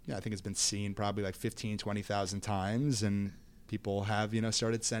like, I think it's been seen probably like 20,000 times, and people have,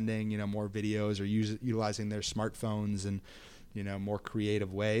 started sending, more videos or utilizing their smartphones and, more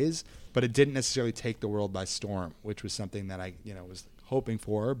creative ways. But it didn't necessarily take the world by storm, which was something that I, was hoping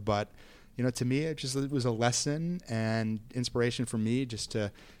for. But, to me, it was a lesson and inspiration for me just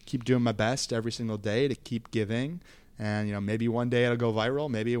to keep doing my best every single day, to keep giving. And, maybe one day it'll go viral.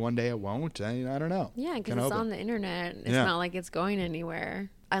 Maybe one day it won't. I don't know. Yeah, because it's on the internet. It's not like it's going anywhere.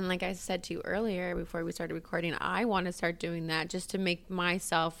 And like I said to you earlier before we started recording, I want to start doing that just to make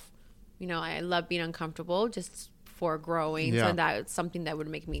myself, I love being uncomfortable just for growing. Yeah. So that's something that would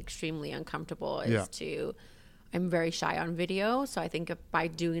make me extremely uncomfortable I'm very shy on video. So I think by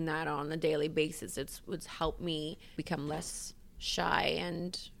doing that on a daily basis, it's helped me become less shy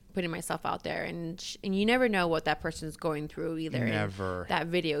and putting myself out there. And you never know what that person's going through either. Never. And that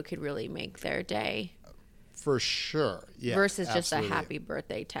video could really make their day. For sure. Yeah. Versus absolutely. just a happy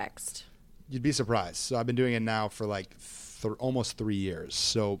birthday text. You'd be surprised. So I've been doing it now for like almost 3 years.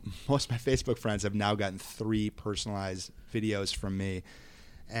 So most of my Facebook friends have now gotten 3 personalized videos from me.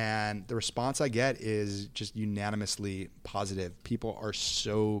 And the response I get is just unanimously positive. People are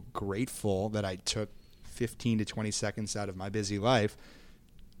so grateful that I took 15 to 20 seconds out of my busy life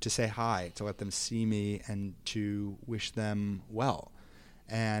to say hi, to let them see me, and to wish them well.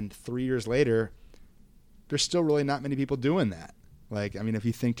 And 3 years later, there's still really not many people doing that. Like, I mean, if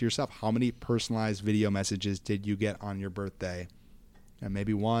you think to yourself, how many personalized video messages did you get on your birthday? And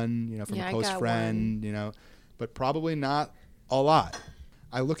maybe one, from a close friend, but probably not a lot.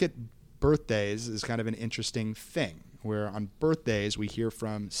 I look at birthdays as kind of an interesting thing, where on birthdays we hear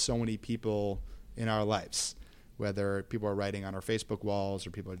from so many people in our lives, whether people are writing on our Facebook walls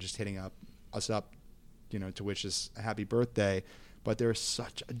or people are just hitting us up, to wish us a happy birthday. But there's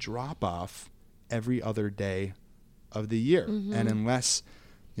such a drop-off every other day of the year. Mm-hmm. And unless,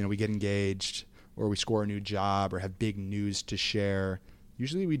 we get engaged or we score a new job or have big news to share,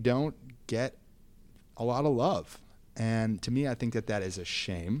 usually we don't get a lot of love. And to me, I think that is a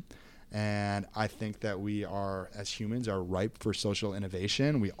shame. And I think that we are, as humans, are ripe for social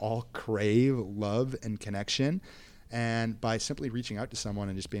innovation. We all crave love and connection. And by simply reaching out to someone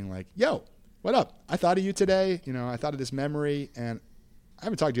and just being like, yo, what up? I thought of you today. I thought of this memory, and I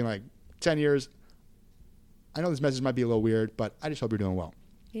haven't talked to you in like 10 years. I know this message might be a little weird, but I just hope you're doing well.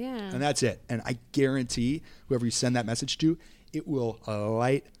 Yeah. And that's it. And I guarantee whoever you send that message to, it will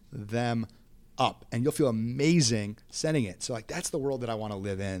light them up, and you'll feel amazing sending it. So like, that's the world that I want to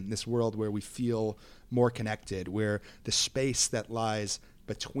live in, this world where we feel more connected, where the space that lies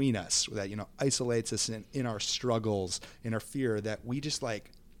between us, that, isolates us in our struggles, in our fear, that we just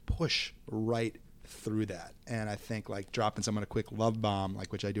like push right through that. And I think like dropping someone a quick love bomb,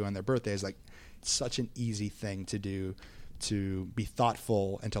 like which I do on their birthday, is like such an easy thing to do, to be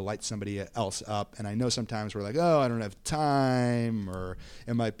thoughtful and to light somebody else up. And I know sometimes we're like, oh, I don't have time, or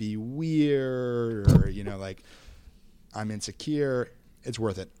it might be weird, or, like I'm insecure. it's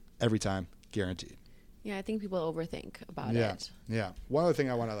worth it every time, guaranteed. Yeah, I think people overthink about Yeah. it. Yeah. One other thing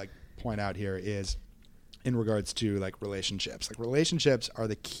I want to point out here is in regards to relationships. Relationships are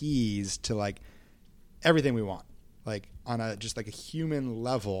the keys to everything we want. On a just a human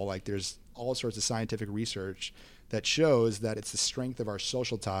level, there's all sorts of scientific research that shows that it's the strength of our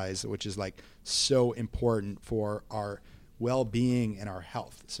social ties, which is so important for our well-being and our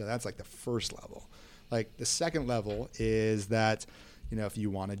health. So that's the first level. The second level is that, if you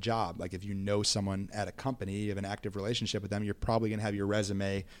want a job, if you know someone at a company, you have an active relationship with them, you're probably going to have your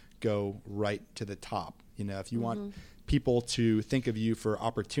resume go right to the top. If you want people to think of you for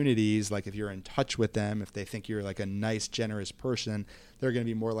opportunities, if you're in touch with them, if they think you're a nice, generous person, they're going to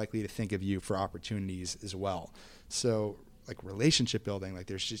be more likely to think of you for opportunities as well. So relationship building,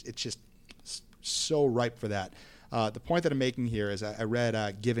 it's just so ripe for that. The point that I'm making here is I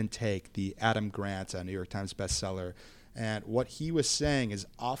read Give and Take, the Adam Grant New York Times bestseller. And what he was saying is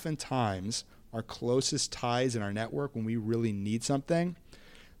oftentimes our closest ties in our network, when we really need something,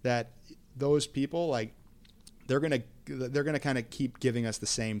 that those people, they're gonna kind of keep giving us the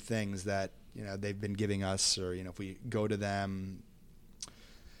same things that they've been giving us, or if we go to them.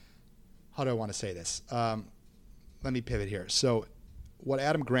 How do I want to say this? Let me pivot here. So, what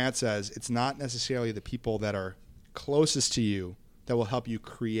Adam Grant says, it's not necessarily the people that are closest to you that will help you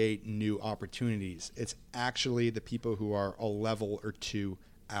create new opportunities. It's actually the people who are a level or two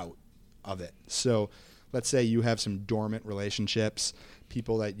out of it. So let's say you have some dormant relationships,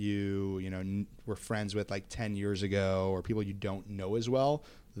 people that you were friends with 10 years ago, or people you don't know as well.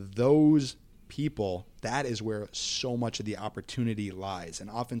 Those people, that is where so much of the opportunity lies. And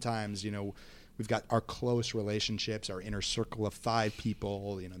oftentimes, we've got our close relationships, our inner circle of 5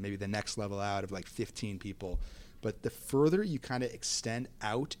 people, maybe the next level out of 15 people. But the further you kind of extend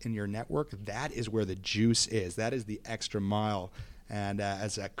out in your network, that is where the juice is. That is the extra mile. And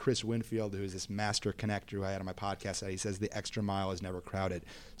as Chris Winfield, who is this master connector who I had on my podcast, said, he says the extra mile is never crowded.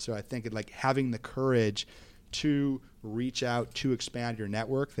 So I think having the courage to reach out, to expand your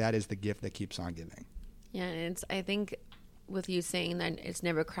network, that is the gift that keeps on giving. Yeah, and I think with you saying that it's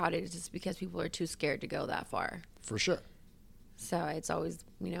never crowded, it's just because people are too scared to go that far. For sure. So it's always,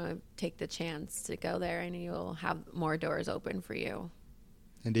 take the chance to go there and you'll have more doors open for you.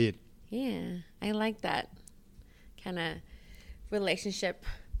 Indeed. Yeah, I like that kind of relationship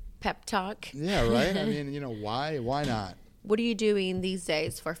pep talk. Yeah, right? I mean, why not? What are you doing these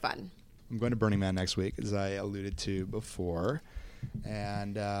days for fun? I'm going to Burning Man next week, as I alluded to before.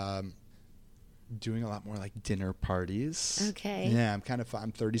 And doing a lot more dinner parties. Okay. Yeah, I'm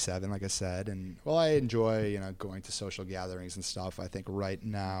 37, like I said, and I enjoy going to social gatherings and stuff. I think right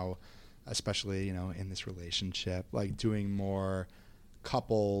now, especially in this relationship, doing more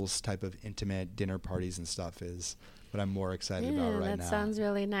couples type of intimate dinner parties and stuff is what I'm more excited about right now. That sounds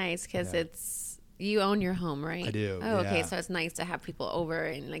really nice because you own your home, right? I do. Oh, okay. So it's nice to have people over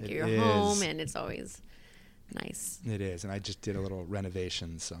and your home, and it's always nice. It is, and I just did a little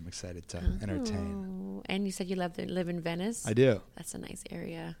renovation, so I'm excited to entertain. And you said you live in Venice? I do. That's a nice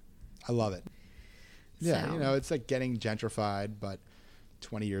area. I love it. Yeah, So. it's getting gentrified, but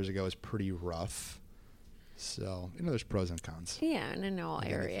 20 years ago was pretty rough. So, there's pros and cons. Yeah, and in all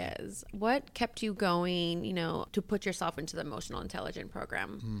areas. What kept you going, to put yourself into the emotional intelligence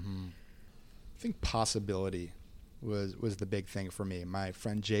program? Mm-hmm. I think possibility was the big thing for me. My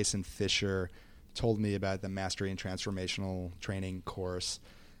friend Jason Fisher told me about the Mastery and Transformational Training course,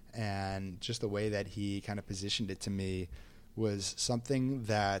 and just the way that he kind of positioned it to me was something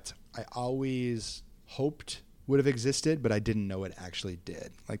that I always hoped would have existed, but I didn't know it actually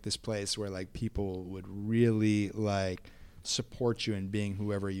did. This place where people would really support you in being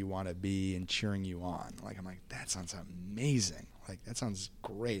whoever you want to be and cheering you on. I'm that sounds amazing. That sounds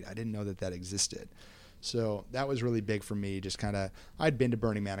great. I didn't know that existed. So that was really big for me. Just kind of, I'd been to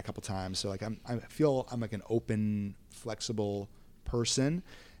Burning Man a couple times. So I feel I'm an open, flexible person.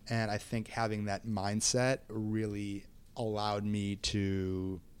 And I think having that mindset really allowed me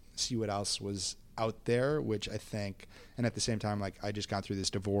to see what else was out there, which I think, and at the same time, I just got through this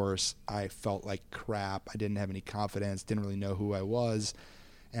divorce. I felt like crap. I didn't have any confidence, didn't really know who I was.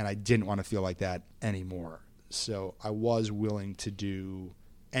 And I didn't want to feel like that anymore. So I was willing to do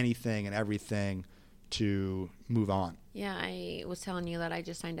anything and everything to move on. Yeah, I was telling you that I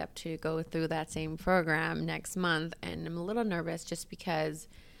just signed up to go through that same program next month, and I'm a little nervous just because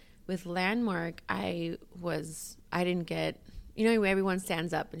with Landmark, I didn't get you know, everyone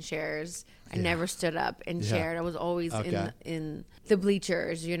stands up and shares. I never stood up and shared. I was always in the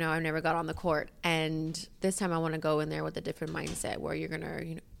bleachers, you know, I never got on the court. And this time I want to go in there with a different mindset where you're going to,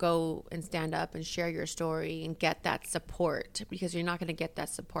 you know, go and stand up and share your story and get that support, because you're not going to get that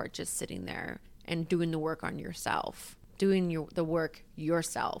support just sitting there and doing the work on yourself, doing the work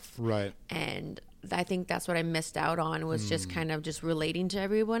yourself. Right. And I think that's what I missed out on, was just kind of just relating to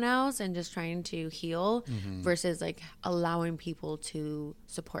everyone else and just trying to heal versus like allowing people to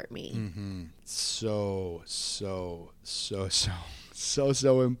support me. So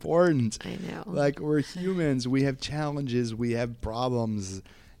important. I know. Like, we're humans. We have challenges. We have problems.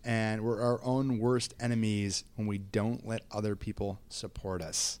 And we're our own worst enemies when we don't let other people support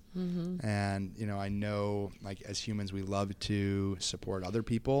us. And, you know, I know, like, as humans, we love to support other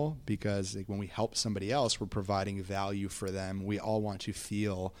people because, like, when we help somebody else, we're providing value for them. We all want to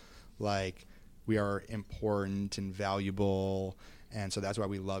feel like we are important and valuable. And so that's why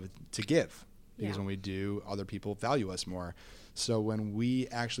we love to give, because when we do, other people value us more. So when we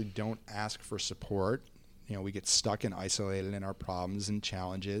actually don't ask for support, you know, we get stuck and isolated in our problems and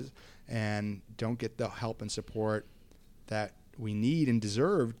challenges and don't get the help and support that we need and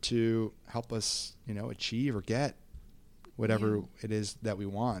deserve to help us, you know, achieve or get whatever it is that we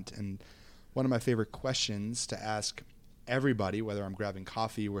want. And one of my favorite questions to ask everybody, whether I'm grabbing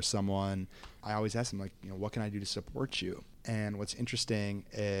coffee with someone, I always ask them, like, you know, what can I do to support you? And what's interesting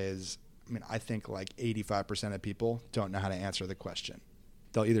is, I mean, I think like 85% of people don't know how to answer the question.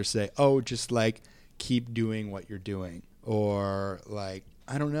 They'll either say, oh, just like keep doing what you're doing, or like,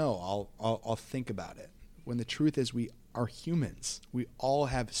 I don't know, I'll think about it. When the truth is, we are humans. We all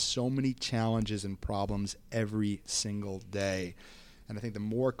have so many challenges and problems every single day. And I think the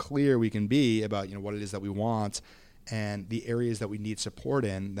more clear we can be about, you know, what it is that we want and the areas that we need support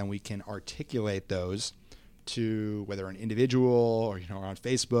in, then we can articulate those to whether an individual or, you know, or on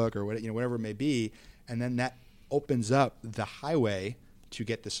Facebook or what, you know, whatever it may be. And then that opens up the highway to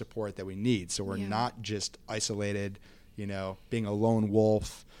get the support that we need. So we're not just isolated, you know, being a lone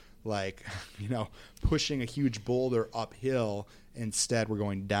wolf, like, you know, pushing a huge boulder uphill. Instead, we're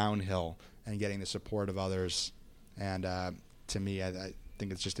going downhill and getting the support of others. And to me, I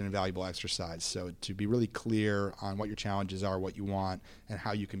think it's just an invaluable exercise. So to be really clear on what your challenges are, what you want, and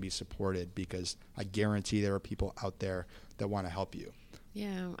how you can be supported, because I guarantee there are people out there that want to help you.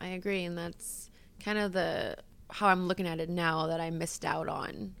 Yeah, I agree. And that's kind of how I'm looking at it now, that I missed out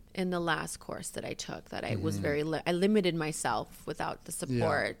on in the last course that I took, that I was I limited myself without the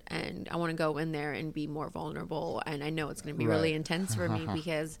support, and I want to go in there and be more vulnerable. And I know it's going to be really intense for me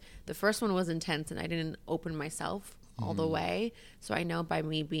because the first one was intense and I didn't open myself all the way. So I know by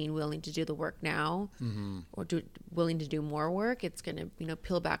me being willing to do the work now or willing to do more work, it's going to, you know,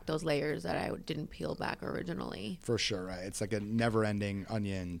 peel back those layers that I didn't peel back originally. For sure, right? It's like a never-ending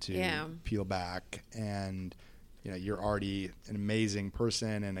onion to peel back. And you know, you're already an amazing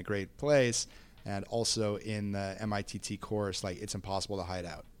person in a great place. And also in the MITT course, like, it's impossible to hide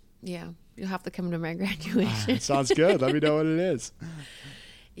out. Yeah. You'll have to come to my graduation. Sounds good. Let me know what it is.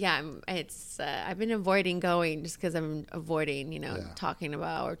 Yeah. I've been avoiding going just because I'm avoiding, you know, talking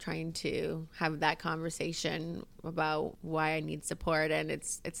about or trying to have that conversation about why I need support. And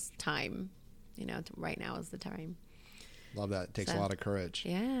it's time, you know, right now is the time. Love that. It takes a lot of courage.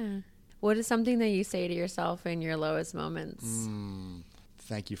 Yeah. What is something that you say to yourself in your lowest moments?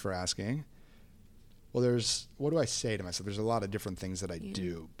 Thank you for asking. Well, what do I say to myself? There's a lot of different things that I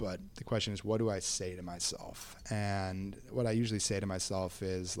do, but the question is, what do I say to myself? And what I usually say to myself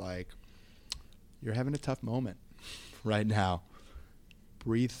is like, you're having a tough moment right now.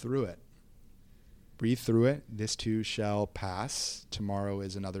 Breathe through it. Breathe through it. This too shall pass. Tomorrow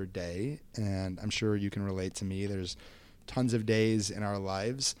is another day. And I'm sure you can relate to me. There's tons of days in our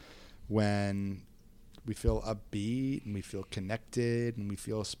lives when we feel upbeat and we feel connected and we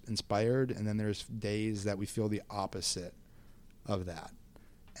feel inspired, and then there's days that we feel the opposite of that.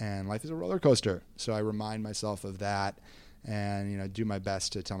 And life is a roller coaster. So I remind myself of that and, you know, do my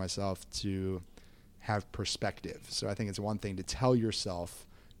best to tell myself to have perspective. So I think it's one thing to tell yourself,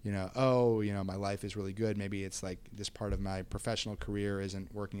 you know, oh, you know, my life is really good. Maybe it's like this part of my professional career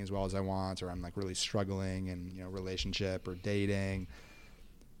isn't working as well as I want, or I'm like really struggling in, you know, relationship or dating.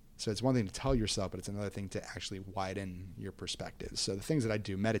 So it's one thing to tell yourself, but it's another thing to actually widen your perspective. So the things that I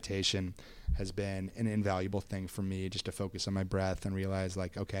do, meditation has been an invaluable thing for me, just to focus on my breath and realize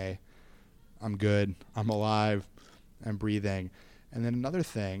like, okay, I'm good, I'm alive, I'm breathing. And then another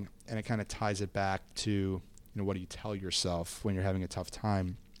thing, and it kind of ties it back to, you know, what do you tell yourself when you're having a tough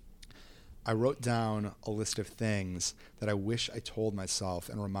time? I wrote down a list of things that I wish I told myself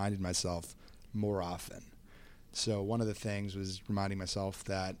and reminded myself more often. So one of the things was reminding myself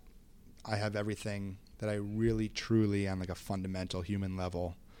that I have everything that I really, truly, on like a fundamental human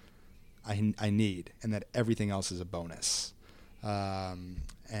level, I need, and that everything else is a bonus.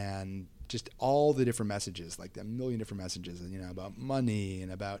 And just all the different messages, like a million different messages, you know, about money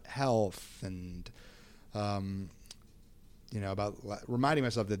and about health and, you know, about reminding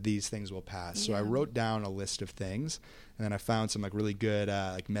myself that these things will pass. So I wrote down a list of things, and then I found some like really good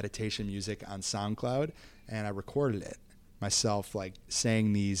like meditation music on SoundCloud, and I recorded it myself, like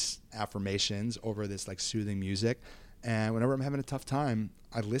saying these affirmations over this like soothing music. And whenever I'm having a tough time,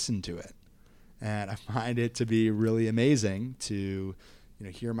 I listen to it, and I find it to be really amazing to, you know,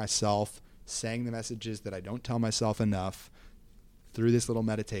 hear myself saying the messages that I don't tell myself enough through this little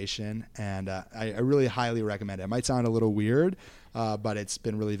meditation. And I really highly recommend it. It might sound a little weird, but it's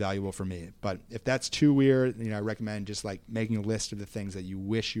been really valuable for me. But if that's too weird, you know, I recommend just like making a list of the things that you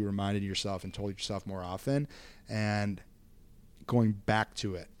wish you reminded yourself and told yourself more often, and going back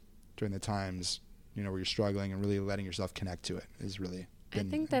to it during the times, you know, where you're struggling, and really letting yourself connect to it is really I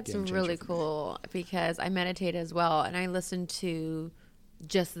think that's really cool, because I meditate as well, and I listen to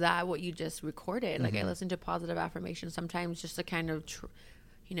just that, what you just recorded. Like I listen to positive affirmations sometimes just to kind of,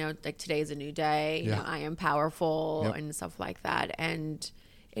 you know, like today's a new day, you know, I am powerful and stuff like that. And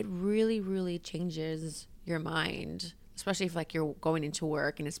it really, really changes your mind, especially if like you're going into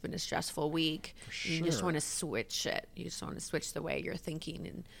work and it's been a stressful week. You just want to switch it. You just want to switch the way you're thinking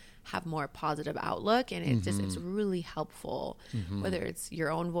and have more positive outlook. And it it's really helpful, whether it's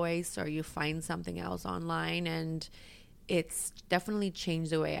your own voice or you find something else online. And it's definitely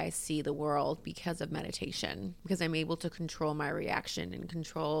changed the way I see the world because of meditation, because I'm able to control my reaction and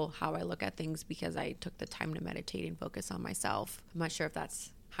control how I look at things because I took the time to meditate and focus on myself. I'm not sure if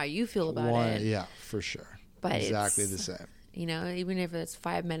that's how you feel about it. Yeah, for sure. But exactly the same. You know, even if it's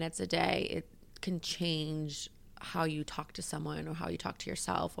 5 minutes a day, it can change how you talk to someone or how you talk to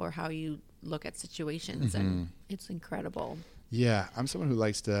yourself or how you look at situations. And it's incredible. Yeah. I'm someone who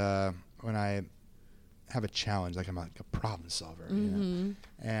likes to, when I have a challenge, like I'm like a problem solver, you know?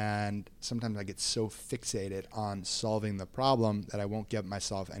 And sometimes I get so fixated on solving the problem that I won't give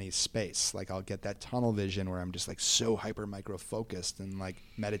myself any space. Like I'll get that tunnel vision where I'm just like so hyper micro focused and like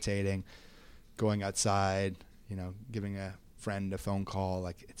meditating, going outside, you know, giving a friend a phone call.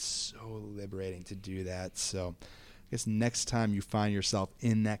 Like it's so liberating to do that. So I guess next time you find yourself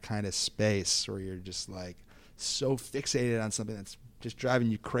in that kind of space where you're just like so fixated on something that's just driving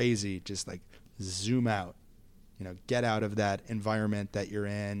you crazy, just like zoom out, you know, get out of that environment that you're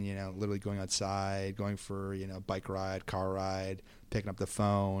in, you know, literally going outside, going for, you know, bike ride, car ride, picking up the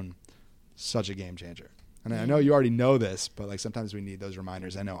phone. Such a game changer. And I know you already know this, but like sometimes we need those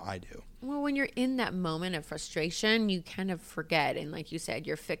reminders. I know I do. Well, when you're in that moment of frustration, you kind of forget. And like you said,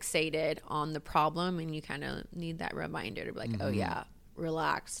 you're fixated on the problem and you kind of need that reminder to be like, oh yeah,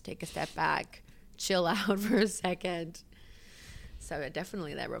 relax, take a step back, chill out for a second. So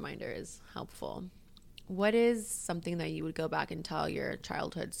definitely that reminder is helpful. What is something that you would go back and tell your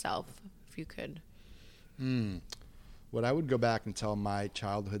childhood self if you could? What I would go back and tell my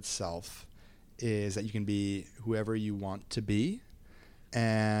childhood self is that you can be whoever you want to be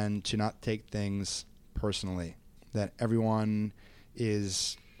and to not take things personally, that everyone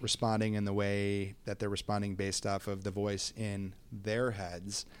is responding in the way that they're responding based off of the voice in their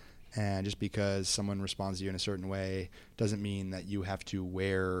heads. And just because someone responds to you in a certain way doesn't mean that you have to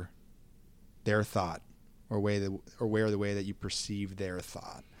wear their thought or wear the way that you perceive their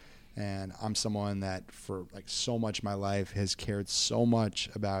thought. And I'm someone that for like so much of my life has cared so much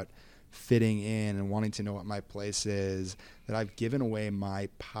about fitting in and wanting to know what my place is, that I've given away my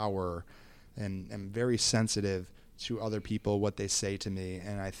power and am very sensitive to other people, what they say to me.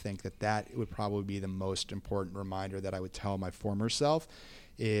 And I think that would probably be the most important reminder that I would tell my former self,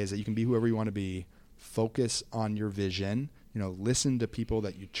 is that you can be whoever you want to be, focus on your vision, you know, listen to people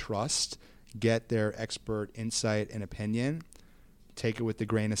that you trust, get their expert insight and opinion, take it with a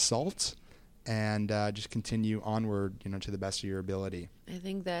grain of salt, and just continue onward, you know, to the best of your ability. I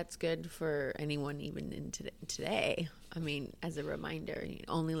think that's good for anyone, even in today. I mean, as a reminder, you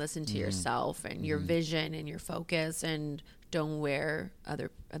only listen to yourself and your vision and your focus, and don't wear other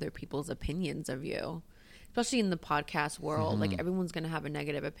people's opinions of you. Especially in the podcast world, like everyone's going to have a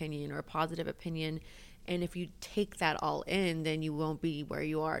negative opinion or a positive opinion. And if you take that all in, then you won't be where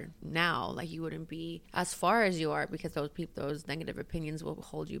you are now. Like you wouldn't be as far as you are, because those negative opinions will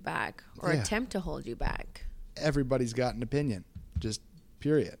hold you back or attempt to hold you back. Everybody's got an opinion, just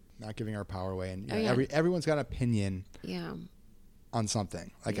period. Not giving our power away. And everyone's got an opinion on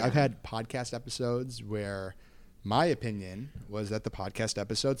something. Like I've had podcast episodes where my opinion was that the podcast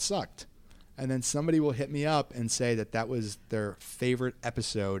episode sucked. And then somebody will hit me up and say that was their favorite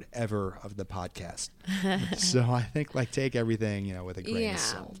episode ever of the podcast. So I think like take everything, with a grain of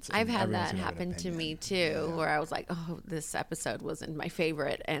salt. I've had that happen to me too, where I was like, oh, this episode wasn't my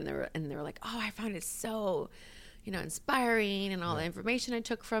favorite. And they were like, oh, I found it so, inspiring and all the information I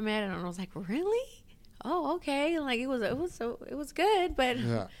took from it. And I was like, really? Oh, okay. Like it was good, but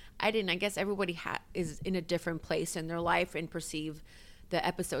I didn't. I guess everybody is in a different place in their life and perceive the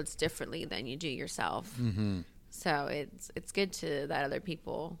episodes differently than you do yourself. Mm-hmm. So it's good that other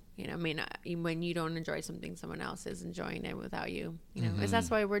people, when you don't enjoy something, someone else is enjoying it without you. Because that's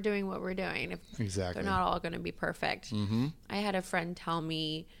why we're doing what we're doing. Exactly. They're not all going to be perfect. Mm-hmm. I had a friend tell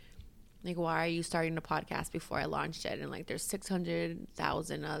me, like, why are you starting a podcast before I launched it? And like, there's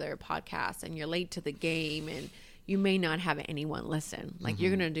 600,000 other podcasts, and you're late to the game, and you may not have anyone listen. Like, you're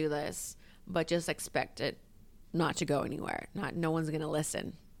going to do this, but just expect it not to go anywhere. No one's going to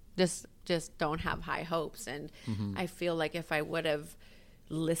listen. Just don't have high hopes. And I feel like if I would have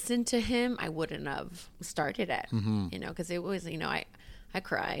listened to him, I wouldn't have started it, because it was, I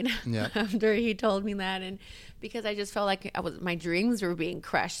cried after he told me that, and because I just felt like my dreams were being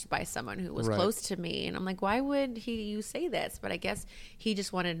crushed by someone who was close to me, and I'm like, why would you say this? But I guess he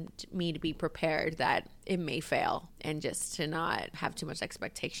just wanted me to be prepared that it may fail, and just to not have too much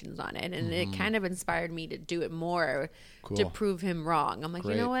expectations on it, and it kind of inspired me to do it more to prove him wrong. I'm like,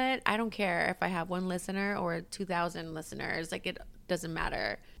 you know what? I don't care if I have 1 listener or 2,000 listeners. Like, it doesn't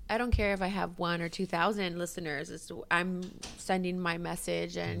matter. I don't care if I have 1 or 2,000 listeners. I'm sending my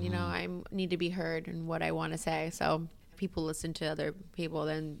message, and I need to be heard in what I want to say. So if people listen to other people,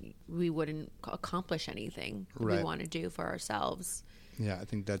 then we wouldn't accomplish anything we want to do for ourselves. Yeah, I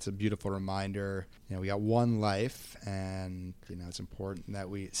think that's a beautiful reminder. We got one life, and it's important that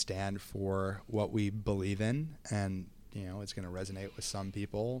we stand for what we believe in, and it's going to resonate with some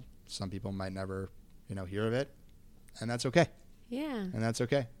people. Some people might never hear of it, and that's okay. Yeah, and that's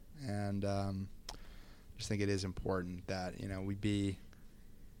okay. And just think it is important that we be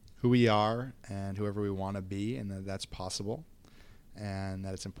who we are and whoever we want to be, and that's possible, and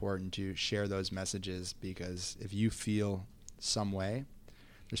that it's important to share those messages, because if you feel some way,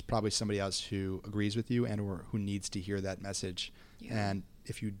 there's probably somebody else who agrees with you and or who needs to hear that message. And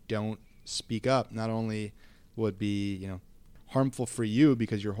if you don't speak up, not only will it be harmful for you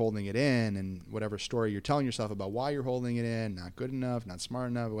because you're holding it in, and whatever story you're telling yourself about why you're holding it in, not good enough, not smart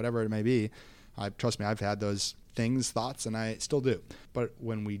enough, whatever it may be. Trust me, I've had those thoughts, and I still do. But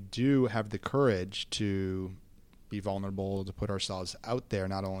when we do have the courage to be vulnerable, to put ourselves out there,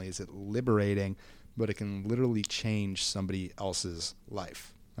 not only is it liberating, but it can literally change somebody else's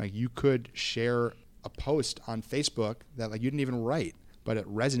life. Like, you could share a post on Facebook that like you didn't even write, but it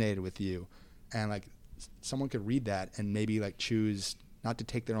resonated with you, and like someone could read that and maybe like choose not to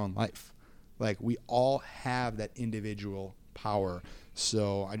take their own life. Like, we all have that individual power.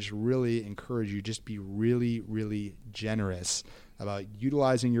 So I just really encourage you, just be really, really generous about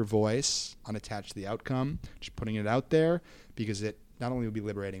utilizing your voice, unattached to the outcome, just putting it out there, because it not only will be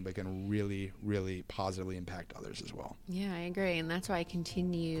liberating, but can really, really positively impact others as well. Yeah, I agree. And that's why I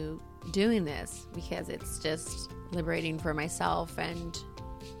continue doing this, because it's just liberating for myself and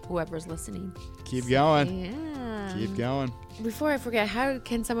whoever's listening. Keep going. Yeah. Keep going. Before I forget, how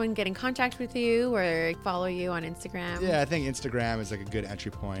can someone get in contact with you or follow you on Instagram? Yeah, I think Instagram is like a good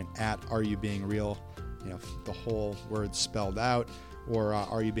entry point, at Are You Being Real, the whole word spelled out, or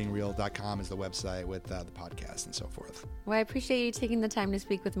areyoubeingreel.com is the website with the podcast and so forth. Well, I appreciate you taking the time to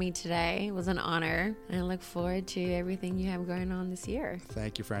speak with me today. It was an honor, and I look forward to everything you have going on this year.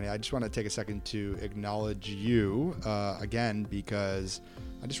 Thank you, Franny. I just want to take a second to acknowledge you again, because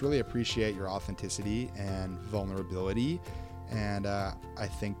I just really appreciate your authenticity and vulnerability. And I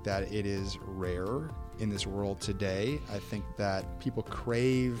think that it is rare in this world today. I think that people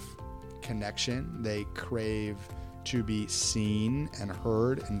crave connection. They crave to be seen and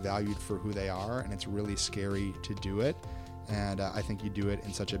heard and valued for who they are. And it's really scary to do it. And I think you do it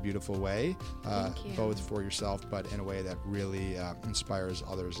in such a beautiful way, both for yourself, but in a way that really inspires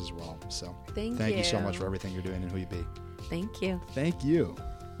others as well. So thank you so much for everything you're doing and who you be. Thank you. Thank you.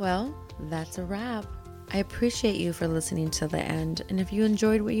 Well, that's a wrap. I appreciate you for listening to the end. And if you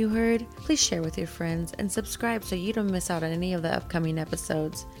enjoyed what you heard, please share with your friends and subscribe so you don't miss out on any of the upcoming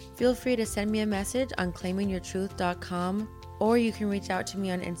episodes. Feel free to send me a message on claimingyourtruth.com, or you can reach out to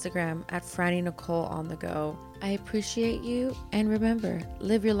me on Instagram at Franny Nicole on the go. I appreciate you, and remember,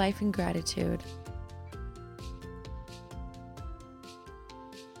 live your life in gratitude.